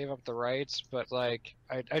publishers gave up the rights, but like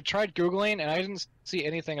I tried Googling and I didn't see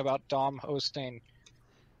anything about Dom hosting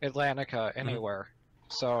Atlantica anywhere.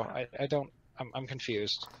 So I don't. I'm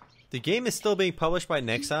confused. The game is still being published by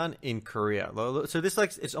Nexon in Korea. So this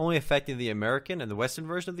it's only affecting the American and the Western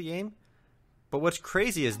version of the game. But what's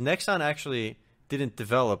crazy is Nexon actually didn't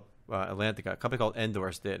develop Atlantica. A company called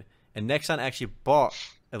Endorse did, and Nexon actually bought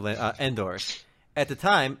Endorse. At the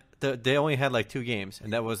time, they only had like 2 games,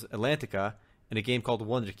 and that was Atlantica and a game called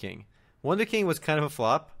Wonder King. Wonder King was kind of a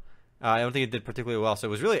flop. I don't think it did particularly well. So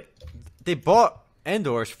it was really they bought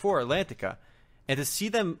Endorse for Atlantica, and to see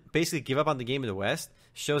them basically give up on the game in the West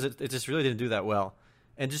shows it just really didn't do that well.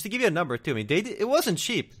 And just to give you a number too, I mean, it wasn't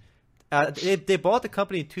cheap. They bought the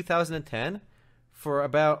company in 2010 for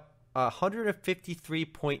about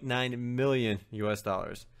 $153.9 million US,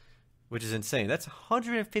 which is insane. That's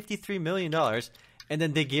 $153 million, and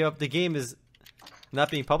then they gave up. The game is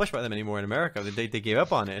not being published by them anymore in America. They gave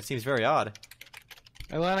up on it. It seems very odd.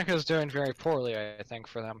 Atlantica is doing very poorly, I think,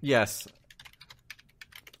 for them. Yes.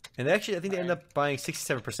 And actually, I think they end up buying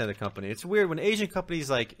 67% of the company. It's weird when Asian companies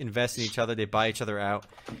like invest in each other, they buy each other out.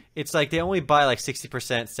 It's like they only buy like 60%,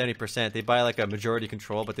 70%. They buy like a majority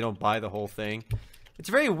control, but they don't buy the whole thing. It's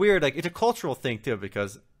very weird. Like it's a cultural thing too,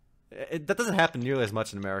 because that doesn't happen nearly as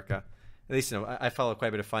much in America. At least I follow quite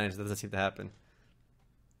a bit of finance. That doesn't seem to happen.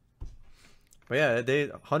 But yeah, they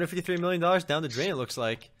 $153 million down the drain. It looks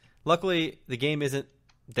like. Luckily, the game isn't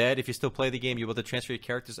dead. If you still play the game, you're able to transfer your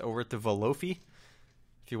characters over to Velofi.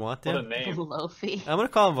 If you want to. What a name. Lofi. I'm gonna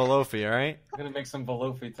call him Velofi, all right? I'm gonna make some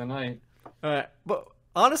Velofi tonight. All right, but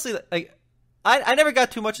honestly, like, I never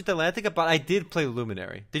got too much into Atlantica, but I did play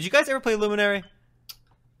Luminary. Did you guys ever play Luminary?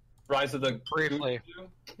 Rise of the Briefly.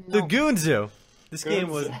 The Goonzoo. This game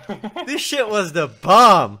was, Goons. this shit was the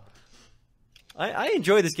bomb. I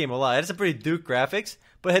enjoyed this game a lot. It had some pretty Duke graphics,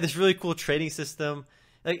 but it had this really cool trading system.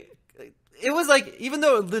 Like, it was like, even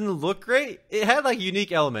though it didn't look great, it had like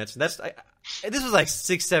unique elements. And this was like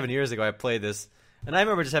 6-7 years ago I played this, and I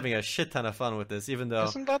remember just having a shit ton of fun with this, even though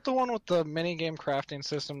Isn't that the one with the minigame crafting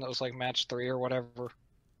system that was like match 3 or whatever?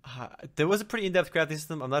 there was a pretty in-depth crafting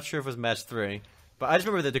system. I'm not sure if it was match 3, but I just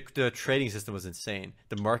remember that the trading system was insane.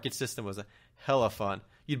 The market system was a hella fun.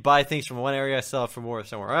 You'd buy things from one area, sell it for more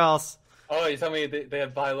somewhere else. Oh, you tell me they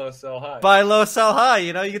had buy low, sell high. Buy low, sell high.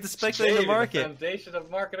 You know, you get to speculate in the The market. foundation of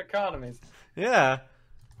market economies. Yeah.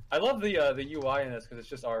 I love the UI in this because it's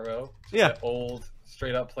just RO. It's Yeah. that old,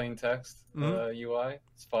 straight up plain text UI.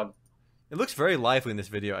 It's fun. It looks very lively in this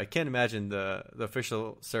video. I can't imagine the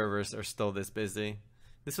official servers are still this busy.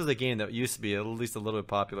 This was a game that used to be at least a little bit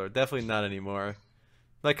popular. Definitely not anymore.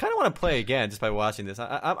 But I kind of want to play again just by watching this.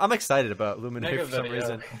 I'm excited about Luminary Make a for some video.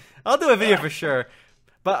 reason. I'll do a video for sure.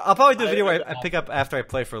 But I'll probably do a video where I pick up after I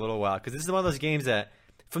play for a little while. Because this is one of those games that,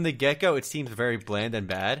 from the get-go, it seems very bland and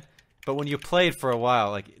bad. But when you play it for a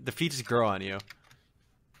while, like, the features grow on you.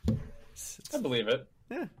 I believe it.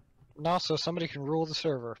 Yeah. And also, somebody can rule the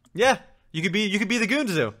server. Yeah. You could be the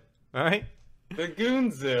Goonzoo. All right? The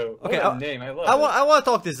Goonzoo. What Okay, a name. I love it. I want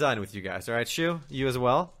to talk design with you guys. All right, Shu? You as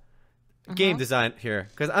well? Game design here.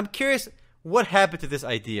 Because I'm curious what happened to this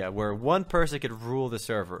idea where one person could rule the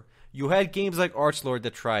server. You had games like Archlord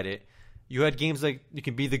that tried it. You had games like you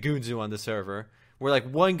can be the Goonzoo on the server, where like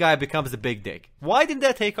one guy becomes the big dick. Why didn't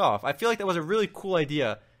that take off? I feel like that was a really cool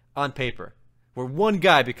idea on paper, where one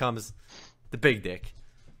guy becomes the big dick.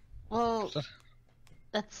 Well,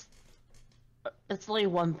 it's only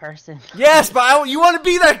one person. Yes, but you want to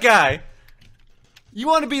be that guy. You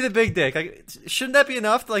want to be the big dick. Like, shouldn't that be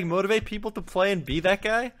enough to like motivate people to play and be that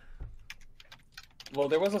guy? Well,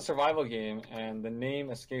 there was a survival game, and the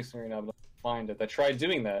name escapes me right now, but I'll find it. That tried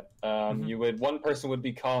doing that. One person would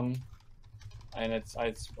become and it's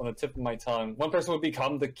on the tip of my tongue. One person would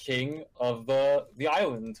become the king of the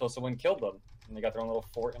island until someone killed them, and they got their own little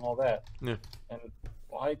fort and all that. Yeah. And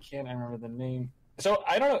why can't I remember the name? So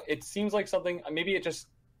I don't know. It seems like something. Maybe it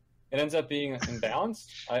ends up being imbalanced.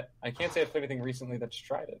 I can't say I've played anything recently that's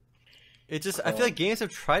tried it. I feel like games have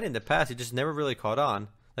tried it in the past. It just never really caught on.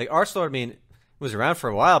 Like Archlord, I mean, it was around for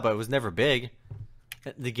a while, but it was never big.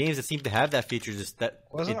 The games that seem to have that feature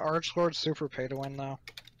wasn't Archlord super pay to win though?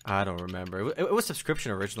 I don't remember. It was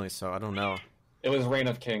subscription originally, so I don't know. It was Reign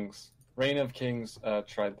of Kings. Reign of Kings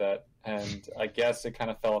tried that, and I guess it kind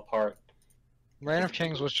of fell apart. Reign of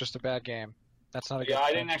Kings was just a bad game. That's not a good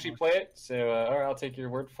I didn't actually play it, so all right, I'll take your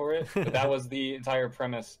word for it. But that was the entire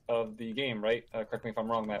premise of the game, right? Correct me if I'm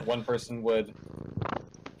wrong, Matt. One person would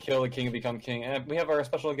kill the king and become king. And we have our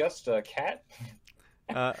special guest, Cat.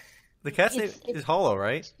 The cat's name is Hollow,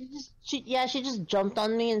 right? She just jumped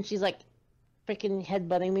on me and she's like freaking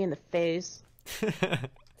headbutting me in the face.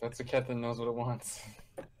 That's a cat that knows what it wants.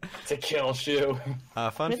 To kill Shu.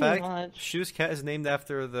 Fun Pretty fact: much. Shu's cat is named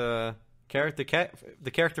after the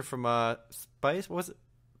character from Spice. What was it?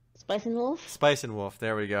 Spice and Wolf? Spice and Wolf.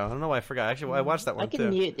 There we go. I don't know why I forgot. Actually, I watched that one I can too.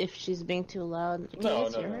 mute if she's being too loud. Can No, you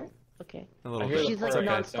guys no, hear no. her? Okay. A little I hear bit. the She's like purr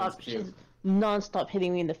cat, sounds nonstop. cute. She's nonstop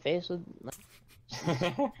hitting me in the face with like,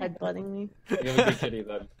 headbutting me. You have a good kitty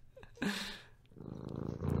then.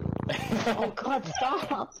 Oh God,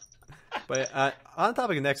 stop! But on the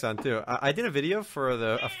topic of Nexon too, I did a video for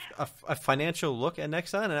a financial look at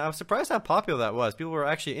Nexon, and I was surprised how popular that was. People were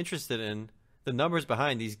actually interested in the numbers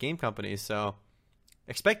behind these game companies, so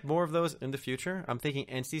expect more of those in the future. I'm thinking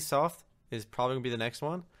NCSoft is probably going to be the next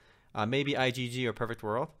one, maybe IGG or Perfect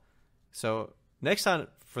World. So Nexon,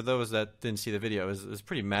 for those that didn't see the video, is a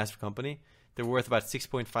pretty massive company. They're worth about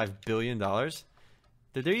 $6.5 billion.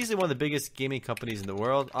 They're easily one of the biggest gaming companies in the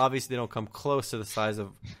world. Obviously, they don't come close to the size of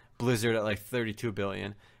Blizzard at like $32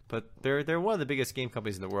 billion, but they're one of the biggest game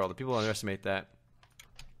companies in the world. People underestimate that.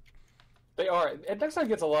 They are. And Nexon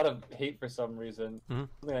gets a lot of hate for some reason.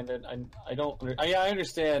 Mm-hmm. I don't. I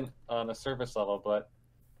understand on a surface level, but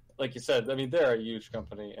like you said, I mean, they're a huge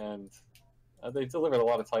company and they delivered a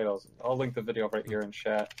lot of titles. I'll link the video right here in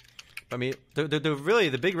chat. I mean,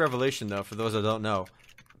 the big revelation though, for those that don't know,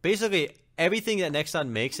 basically everything that Nexon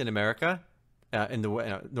makes in America, in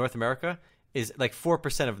the North America, is like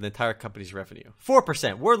 4% of the entire company's revenue.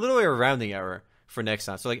 4%. We're literally a rounding error for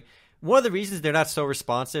Nexon. So like one of the reasons they're not so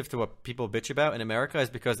responsive to what people bitch about in America is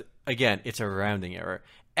because, again, it's a rounding error.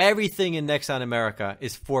 Everything in Nexon America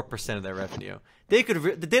is 4% of their revenue.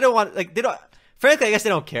 Frankly, I guess they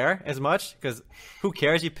don't care as much because who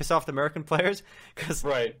cares? You piss off the American players because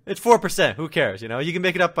Right. It's 4%. Who cares? You know, you can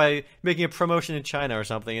make it up by making a promotion in China or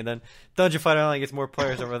something, and then Dungeon Fighter Online gets more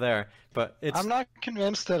players over there. But I'm not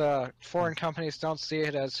convinced that foreign companies don't see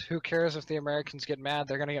it as who cares if the Americans get mad?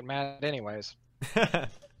 They're going to get mad anyways.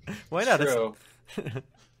 Why not? True.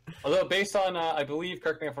 Although based on, I believe,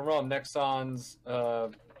 correct me if I'm wrong, Nexon's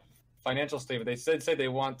financial statement, they said they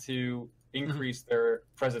want to increase their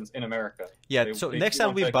presence in America. Yeah, so next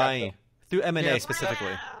time we buy through M&A Yeah.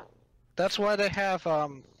 specifically. That's why they have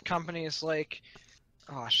companies like,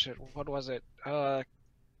 oh shit, what was it?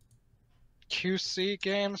 QC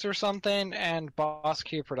Games or something, and Boss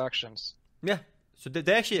Key Productions. Yeah, so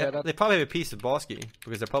they actually Yeah, they probably have a piece of Bosky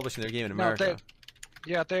because they're publishing their game in America.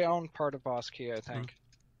 They own part of Boss Key, I think.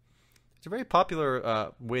 It's a very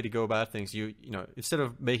popular way to go about things. You know, instead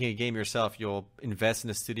of making a game yourself, you'll invest in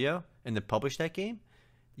a studio and then publish that game.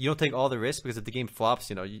 You don't take all the risk because if the game flops,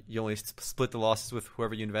 you know, you only split the losses with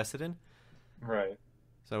whoever you invested in. Right.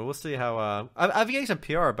 So we'll see how. I've been getting some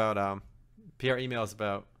PR about PR emails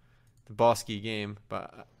about the Bosky game,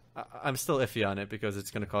 but I'm still iffy on it because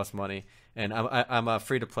it's going to cost money, and I'm a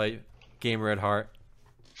free to play gamer at heart.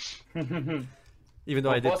 Even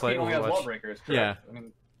though I did play only has Overwatch. Wallbreakers, correct? Yeah. I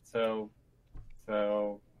mean, so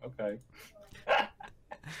okay.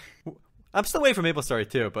 I'm still waiting for MapleStory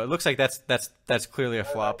 2, but it looks like that's clearly a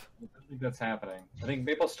flop. I think that's happening. I think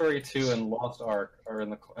MapleStory 2 and Lost Ark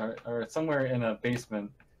are somewhere in a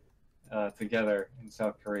basement together in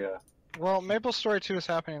South Korea. Well, MapleStory 2 is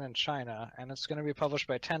happening in China, and it's going to be published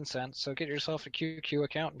by Tencent, so get yourself a QQ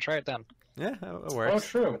account and try it then. Yeah, it Oh, works.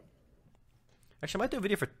 true. Actually, I might do a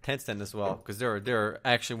video for Tencent as well because they're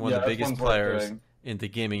actually one of the that's biggest one's worth players doing. in the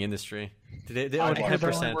gaming industry. They own I hear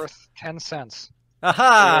they're only 10%. worth 10 cents.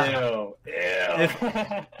 Aha! Ew.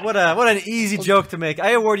 What an easy joke to make.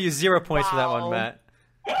 I award you 0 points for that one, Wow. Matt.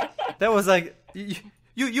 That was like you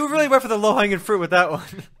really went for the low hanging fruit with that one.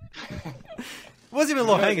 It wasn't even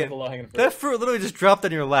low You guys get hanging. the low-hanging fruit. That fruit literally just dropped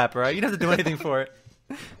on your lap, right? You didn't have to do anything for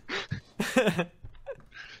it.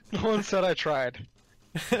 No one said I tried.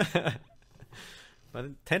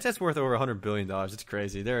 But Tencent's worth over $100 billion. It's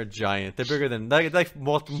crazy. They're a giant. They're bigger than like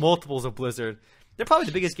multiples of Blizzard. They're probably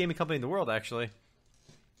the biggest gaming company in the world, actually.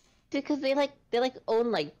 Because they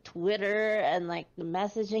own like Twitter and like the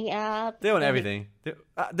messaging app. They own everything. They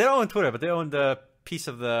don't own Twitter, but they own the piece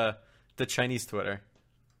of the Chinese Twitter.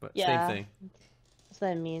 But Yeah. same thing. That's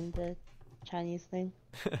what I mean, the Chinese thing.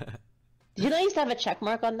 Did you know you used to have a check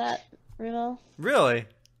mark on that, Remo? Really?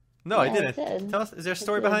 No, I Yeah, didn't. I did. Tell us, is there a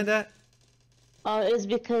story did. behind that? It was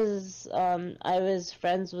because I was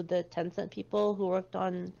friends with the Tencent people who worked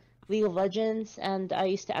on League of Legends, and I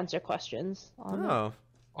used to answer questions on it. Oh.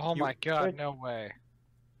 Oh You- my god, no way.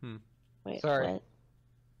 Wait, Sorry. what?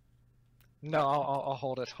 No, I'll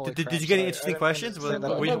hold it. Holy Did crap, you get any sorry. interesting I didn't questions? mean to say Were that.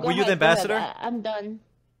 you- Go were you the ahead, go ahead. ambassador? I'm done.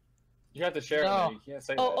 You have to share No. it. You can't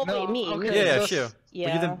say Oh, that. No, wait, me. okay. Yeah, so- sure.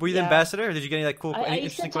 Yeah. Were you the yeah. ambassador? Or did you get any like cool, I any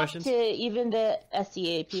used to interesting talk questions? to even the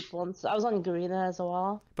SEA people, and so I was on Garena as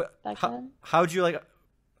well. But back how, then. how'd you like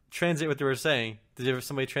translate what they were saying? Did you have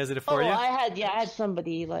somebody translate it for you? I had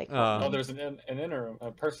somebody like. Oh, there's an interim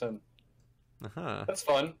person. Uh-huh. That's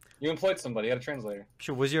fun. You employed somebody. You had a translator.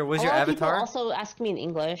 Sure. Was your a lot of people avatar? also asked me in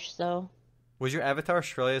English, so Was your avatar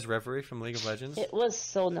Australia's Reverie from League of Legends? it was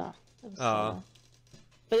Sona. It was Oh. Sona.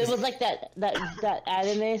 But it was like that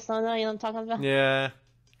anime Sona, you know what I'm talking about? Yeah.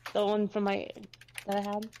 The one from that I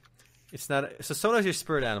had. It's not. So Sona's your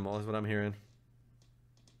spirit animal, is what I'm hearing.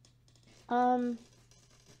 I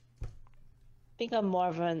think I'm more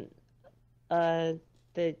of an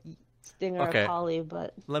the Stinger Okay. Polly,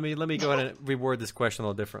 but Let me go ahead and reword this question a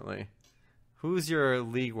little differently. Who's your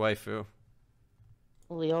League waifu?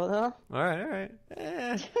 Leona. All right.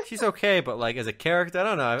 She's okay, but like as a character, I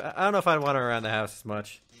don't know. I don't know if I'd want her around the house as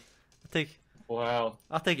much. Wow.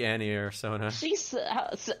 I'll take Annie or Sona. She's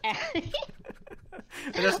That's I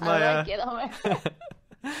my. like it. Oh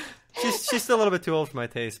She's still a little bit too old for my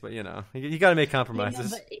taste, but you know, you got to make my-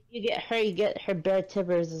 compromises. but you get her Bear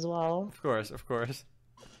Tibbers as well. Of course.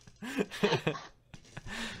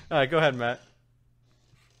 All right, go ahead, Matt.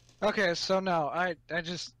 Okay, so no, I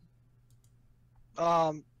just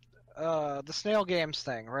the Snail Games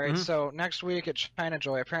thing, right? Mhm. So next week at China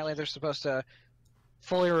Joy, apparently they're supposed to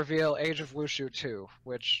fully reveal Age of Wushu 2,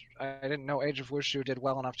 which I didn't know Age of Wushu did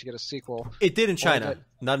well enough to get a sequel, It did in China, that-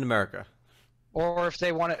 not in America. or if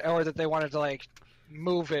they wanted, or that they wanted to like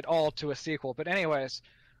move it all to a sequel. But anyways,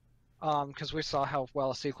 because we saw how well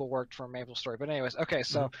a sequel worked for Maple Story. But anyways, okay,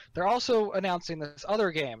 so they're also announcing this other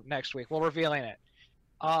game next week. Well, revealing it,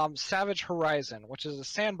 Savage Horizon, which is a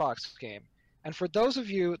sandbox game. And for those of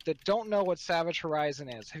you that don't know what Savage Horizon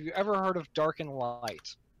is, have you ever heard of Dark and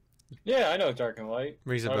Light? Yeah, I know Dark and Light.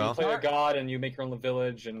 Rings a You bell. play a god and you make your own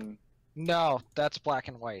village and... No, that's Black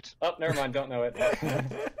and White. Oh, never mind. Don't know it.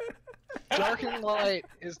 Dark and Light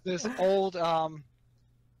is this old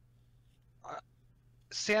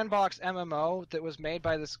sandbox MMO that was made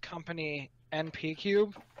by this company NP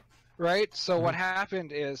Cube, right? So what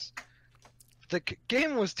happened is the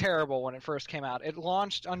game was terrible when it first came out. It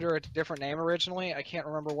launched under a different name originally. I can't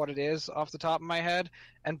remember what it is off the top of my head.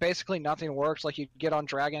 And basically nothing worked. Like you'd get on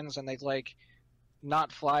dragons and they'd like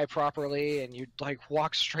not fly properly, and you'd like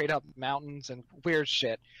walk straight up mountains and weird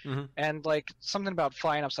shit. Mhm. And like something about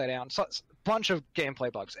flying upside down. So, bunch of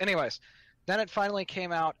gameplay bugs. Anyways, then it finally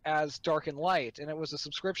came out as Dark and Light, and it was a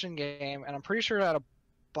subscription game, and I'm pretty sure it had a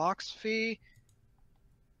box fee.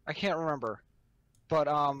 I can't remember. But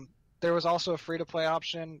there was also a free-to-play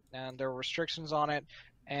option, and there were restrictions on it,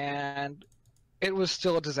 and it was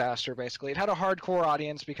still a disaster, basically. It had a hardcore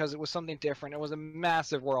audience because it was something different. It was a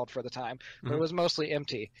massive world for the time, but it was mostly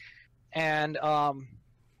empty. And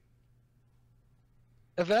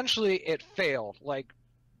eventually it failed, like,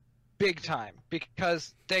 big time,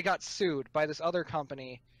 because they got sued by this other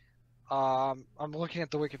company. I'm looking at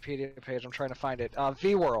the Wikipedia page. I'm trying to find it.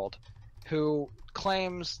 VWorld, who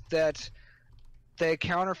claims that they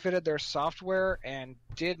counterfeited their software and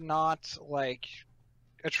did not like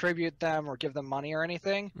attribute them or give them money or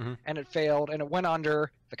anything, and it failed and it went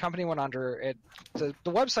under. The company went under. The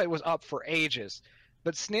website was up for ages,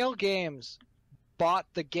 but Snail Games bought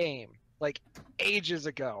the game like ages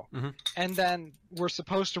ago, and then we're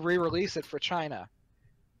supposed to re-release it for China,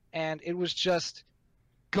 and it was just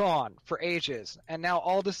gone for ages. And now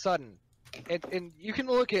all of a sudden, and you can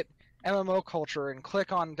look at MMO culture and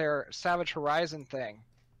click on their Savage Horizon thing.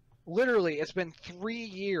 Literally, it's been 3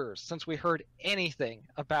 years since we heard anything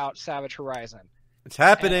about Savage Horizon. It's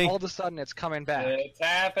happening. And all of a sudden, it's coming back. It's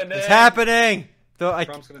happening. It's happening. Though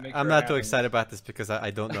Trump's gonna make I'm sure not it too happens. excited about this because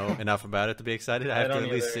I don't know enough about it to be excited. I have to don't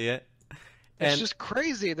at least either. see it. It's And just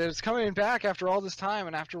crazy that it's coming back after all this time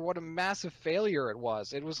and after what a massive failure it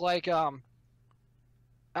was. It was like Age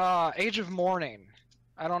of Mourning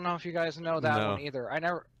I don't know if you guys know that No. one either. I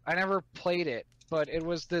never played it, but it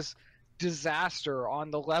was this disaster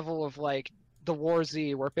on the level of like the War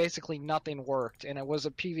Z, where basically nothing worked, and it was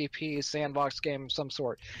a PvP sandbox game of some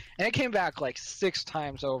sort. And it came back like 6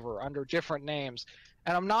 times over under different names.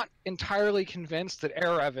 And I'm not entirely convinced that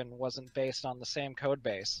Erevan wasn't based on the same code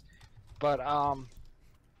base. But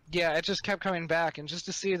yeah, it just kept coming back, and just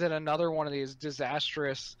to see that another one of these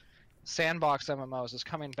disastrous sandbox MMOs is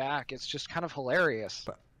coming back, it's just kind of hilarious.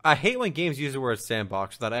 But I hate when games use the word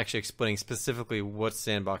sandbox without actually explaining specifically what's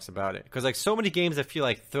sandbox about it. Because like so many games, I feel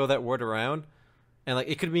like throw that word around, and like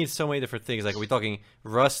it could mean so many different things. Like, are we talking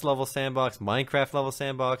Rust level sandbox, Minecraft level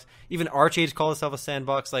sandbox, even Archage calls itself a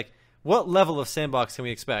sandbox? Like, what level of sandbox can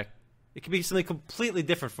we expect? It could be something completely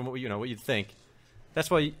different from what what you'd think. That's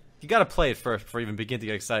why you got to play it first before you even begin to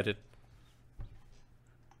get excited.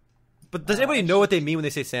 But does anybody know what they mean when they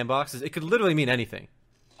say sandboxes? It could literally mean anything.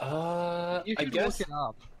 You I can guess look it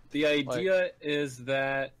up. the idea is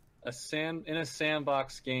that in a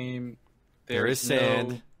sandbox game, There is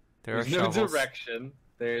sand. There are there's no shovels. direction.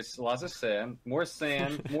 There's lots of sand, more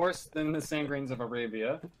than the sand grains of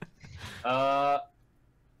Arabia.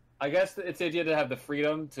 I guess it's the idea to have the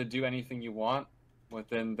freedom to do anything you want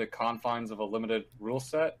within the confines of a limited rule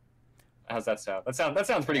set. How's that sound? That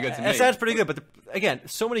sounds pretty good to me. That sounds pretty good, but again,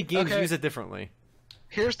 so many games Okay. use it differently.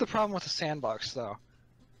 Here's the problem with the sandbox, though.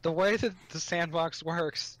 The way that the sandbox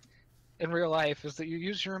works in real life is that you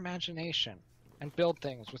use your imagination and build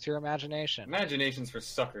things with your imagination. Imagination's for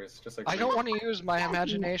suckers, just like I don't want to use my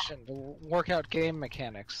imagination to work out game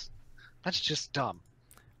mechanics. That's just dumb.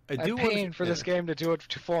 I I'm wanna- paying for this game to do it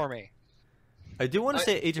for me. I do want to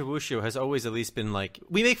say Age of Wushu has always at least been like,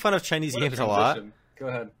 we make fun of Chinese What a games a lot. transition. Go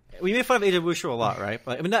ahead. We make fun of Age of Wushu a lot, right?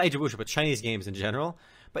 I mean, not Age of Wushu, but Chinese games in general.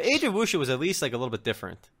 But Age of Wushu was at least like a little bit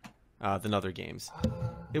different than other games.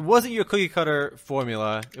 It wasn't your cookie cutter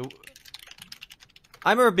formula.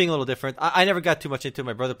 I remember being a little different. I never got too much into it.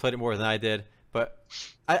 My brother played it more than I did, but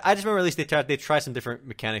I just remember at least they tried some different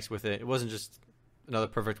mechanics with it. It wasn't just another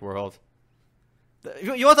Perfect World.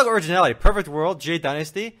 You want to talk originality? Perfect World, Jade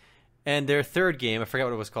Dynasty, and their third game, I forgot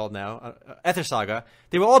what it was called now, Ether Saga.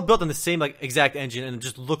 They were all built on the same like exact engine and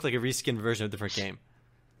just looked like a reskinned version of a different game.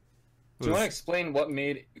 Do you want to explain what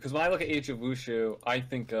made? Because when I look at Age of Wushu, I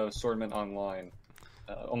think of Swordman Online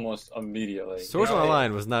almost immediately. Swords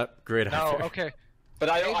Online was not great No, either. okay. But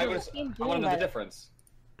I Age want of to Wushu know the better. difference.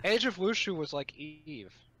 Age of Wushu was like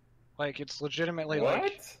Eve. Like, it's legitimately What?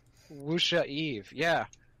 like Wuxia Eve. Yeah.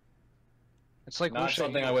 It's like Not Wuxia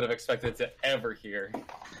something Eve. I would have expected to ever hear.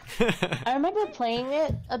 I remember playing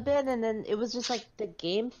it a bit, and then it was just like the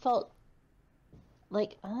game felt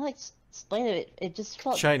like I don't know how to explain it. It just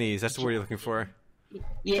felt Chinese, that's the word you're looking for.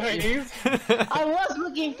 Yeah, Chinese? I was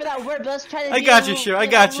looking for that word, but I was trying to. I be got a you, little- Shu, I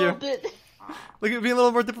got a little you. bit- Look at being a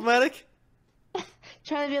little more diplomatic.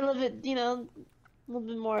 trying to be a little bit, a little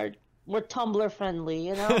bit more Tumblr friendly,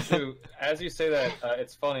 you know. So, as you say that,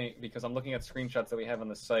 it's funny because I'm looking at screenshots that we have on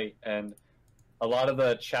the site, and a lot of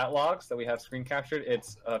the chat logs that we have screen captured,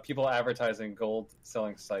 it's people advertising gold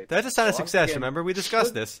selling sites. That's a sign of So I'm success, thinking- remember? We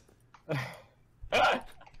discussed this.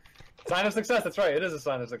 Sign of success, that's right. It is a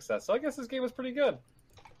sign of success. So I guess this game was pretty good.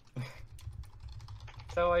 That's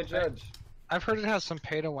how I judge. I've heard it has some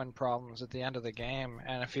pay-to-win problems at the end of the game,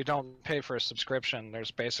 and if you don't pay for a subscription,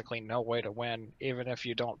 there's basically no way to win, even if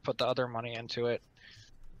you don't put the other money into it.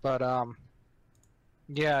 But,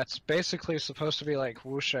 yeah, it's basically supposed to be like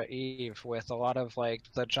Wuxia Eve, with a lot of, like,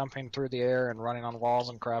 the jumping through the air and running on walls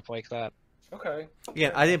and crap like that. Okay.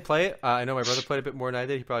 Again, I didn't play it. I know my brother played a bit more than I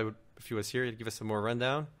did. He probably would, if he was here, he'd give us some more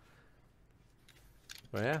rundown.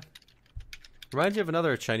 But yeah. Reminds you of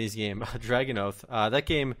another Chinese game, Dragon Oath. That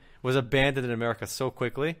game was abandoned in America so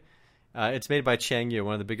quickly. It's made by Changyu,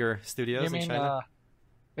 one of the bigger studios You in mean, China.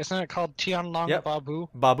 isn't it called Tianlong Yep. Babu?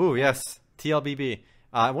 Babu, yes. TLBB.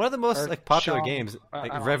 One of the most Or popular Xiang- games, I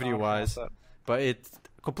like don't know revenue-wise. how to pronounce But it's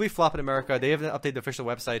a complete flop in America. They haven't updated the official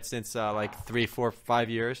website since like 3, 4, 5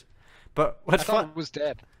 years. But it. I what's thought fun? it was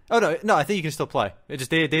dead. Oh no, I think you can still play. It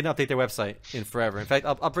just they didn't update their website in forever. In fact,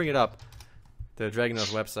 I'll bring it up. The Dragon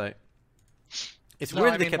Oath website. It's No,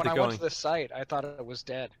 weird I that they mean, kept when it I going. went to the site, I thought it was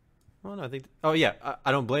dead. Oh no, I think. Oh yeah,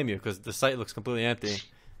 I don't blame you because the site looks completely empty.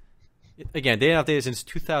 Again, they didn't update it since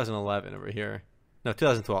 2011 over here. No,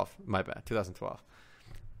 2012. My bad, 2012.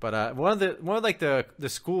 But one of the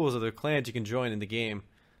schools or the clans you can join in the game,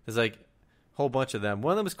 there's like a whole bunch of them.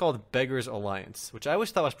 One of them is called Beggars Alliance, which I always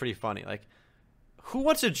thought was pretty funny. Like, who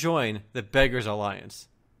wants to join the Beggars Alliance?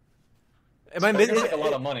 Am I Beggars like a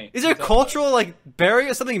lot of money. Is there a cultural like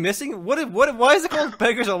barrier, something missing? Why is it called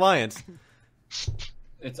Beggars Alliance?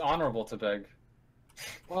 It's honorable to beg.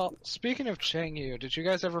 Well, speaking of Changyu, did you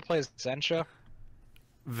guys ever play Zensha?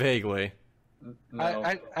 Vaguely. No.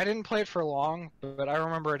 I didn't play it for long, but I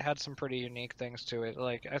remember it had some pretty unique things to it.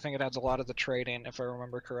 Like, I think it adds a lot of the trading, if I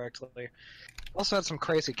remember correctly. Also had some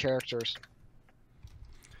crazy characters.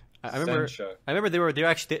 I remember. Sencha. I remember they were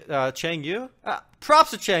actually Changyu.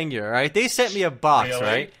 Props to Changyu, right? They sent me a box, Really?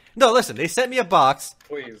 right? No, listen, they sent me a box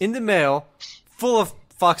Please. in the mail full of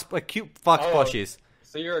cute fox Oh, plushies.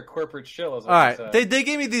 So you're a corporate shill, is what All you right, said. they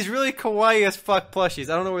gave me these really kawaii as fuck plushies.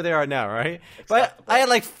 I don't know where they are now, right? But I had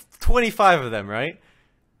like 25 of them, right?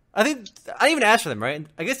 I think I didn't even asked for them, right?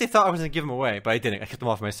 I guess they thought I was gonna give them away, but I didn't. I kept them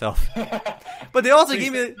all for myself. But they also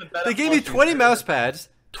gave me 20 mouse pads,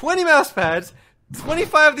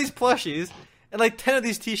 25 of these plushies, and like 10 of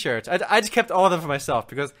these T-shirts. I just kept all of them for myself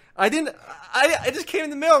because I didn't. I just came in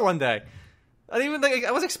the mail one day. I didn't even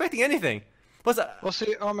I wasn't expecting anything. Plus, Well,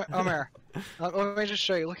 see, Omer, let me just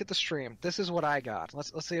show you. Look at the stream. This is what I got.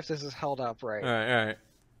 Let's see if this is held up right. all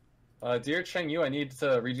right. Dear Cheng Yu, I need to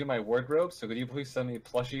redo my wardrobe, so could you please send me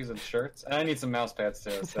plushies and shirts? And I need some mouse pads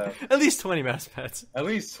too, so At least 20 mouse pads. at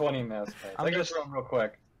least 20 mouse pads. I'm I gotta just- throw them real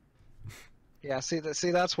quick. Yeah, see,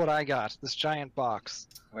 that's what I got. This giant box.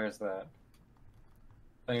 Where's that?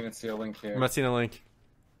 I didn't even see a link here. I'm not seeing a link.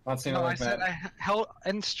 Not seeing a No, I link, said Matt. I held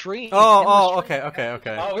in stream. Oh, in the oh, stream.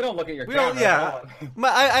 okay. Oh, we don't look at your We camera. don't. Yeah, Hold on.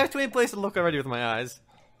 I have to be in place to look already with my eyes.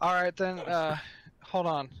 All right, then. Hold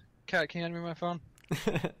on. Cat, can you hand me my phone?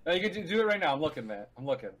 No, you can do it right now. I'm looking, Matt. I'm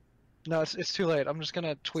looking. No, it's too late. I'm just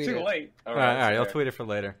gonna tweet It's too it. late. All right. I'll fair. tweet it for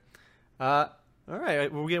later. All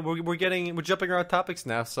right, we're jumping around topics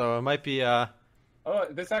now, so it might be. Oh,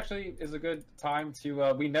 this actually is a good time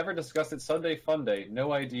to. We never discussed it. Sunday Fun Day.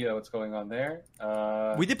 No idea what's going on there.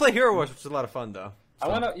 We did play Hero Wars, which was a lot of fun, though. I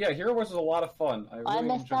want to. Yeah, Hero Wars was a lot of fun. I, I really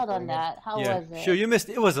missed enjoyed out on playing it. that. How Yeah, was it? sure, you missed.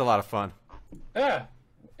 It was a lot of fun. Yeah,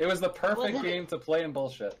 it was the perfect Was it- game to play in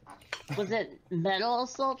bullshit. Was it Metal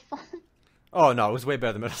Assault fun? Oh no, it was way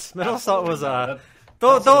better than Metal Assault was. Absolutely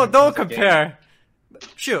Don't not. don't That's a compare.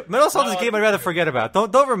 Shoot, Metal Assault is a No, game I'd rather forget about.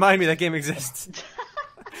 Don't remind me that game exists.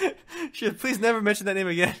 Shoot, please never mention that name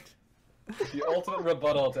again. The ultimate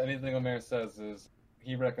rebuttal to anything Omer says is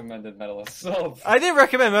he recommended Metal Assault. I didn't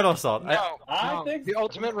recommend Metal Assault. No, I no. think the so.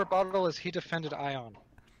 ultimate rebuttal is he defended Ion.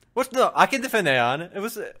 No, I can defend Aeon. It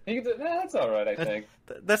was That's all right, I think.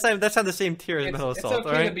 that's not the same tier as Metal It's Assault. okay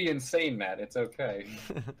all right? to be insane, Matt. It's okay.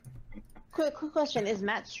 Quick question: is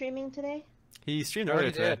Matt streaming today? He streamed Already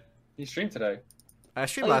earlier today. did. He streamed today. I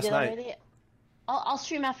streamed you last did night. already? I'll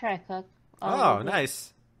stream after I cook. Oh,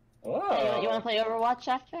 nice. Oh. You want to play Overwatch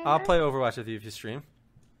after? I'll play Overwatch with you if you stream.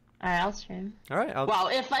 All right, I'll stream. All right. Wow,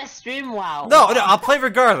 if I stream, wow. No, I'll play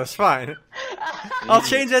regardless. Fine. I'll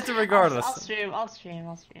change that to regardless. I'll stream. I'll stream.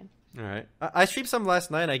 All right. I streamed some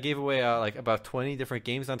last night. I gave away like about 20 different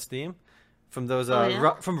games on Steam from those Oh,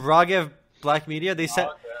 yeah? from Ragev Black Media. They sent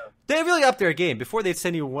Oh, yeah. they really upped their game. Before they'd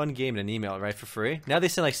send you one game in an email, right, for free. Now they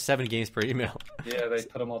send like 7 games per email. Yeah, they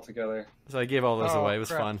put them all together. So I gave all those Oh, away. It was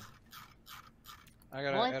crap. fun. I The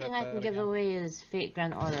gotta only edit thing I that can give again. away is Fate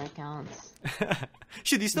Grand Order accounts.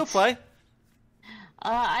 Should you still play?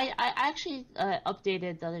 I actually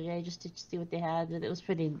updated the other day just to see what they had, but it was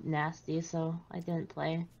pretty nasty, so I didn't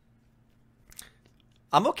play.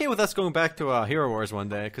 I'm okay with us going back to Hero Wars one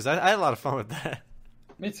day because I had a lot of fun with that.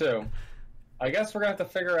 Me too. I guess we're gonna have to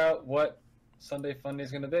figure out what Sunday Fun Day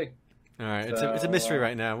is gonna be. All right, it's a mystery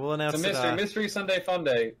right now. We'll announce It's a mystery. it. Mystery Sunday Fun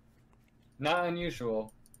Day. Not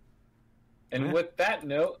unusual. And Yeah. with that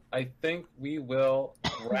note, I think we will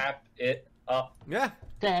wrap it up. Yeah.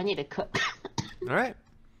 Good, I need to cook. All right.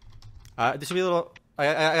 This will be a little. I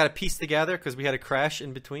got to piece together because we had a crash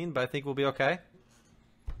in between, but I think we'll be okay.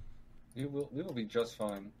 We will be just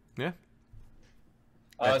fine. Yeah.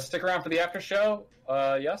 Stick around for the after show.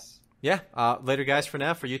 Yes. Yeah. Later, guys. For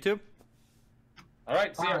now, for YouTube. All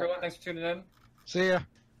right. See you, All right. everyone. Thanks for tuning in. See ya.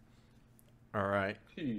 All right. Peace.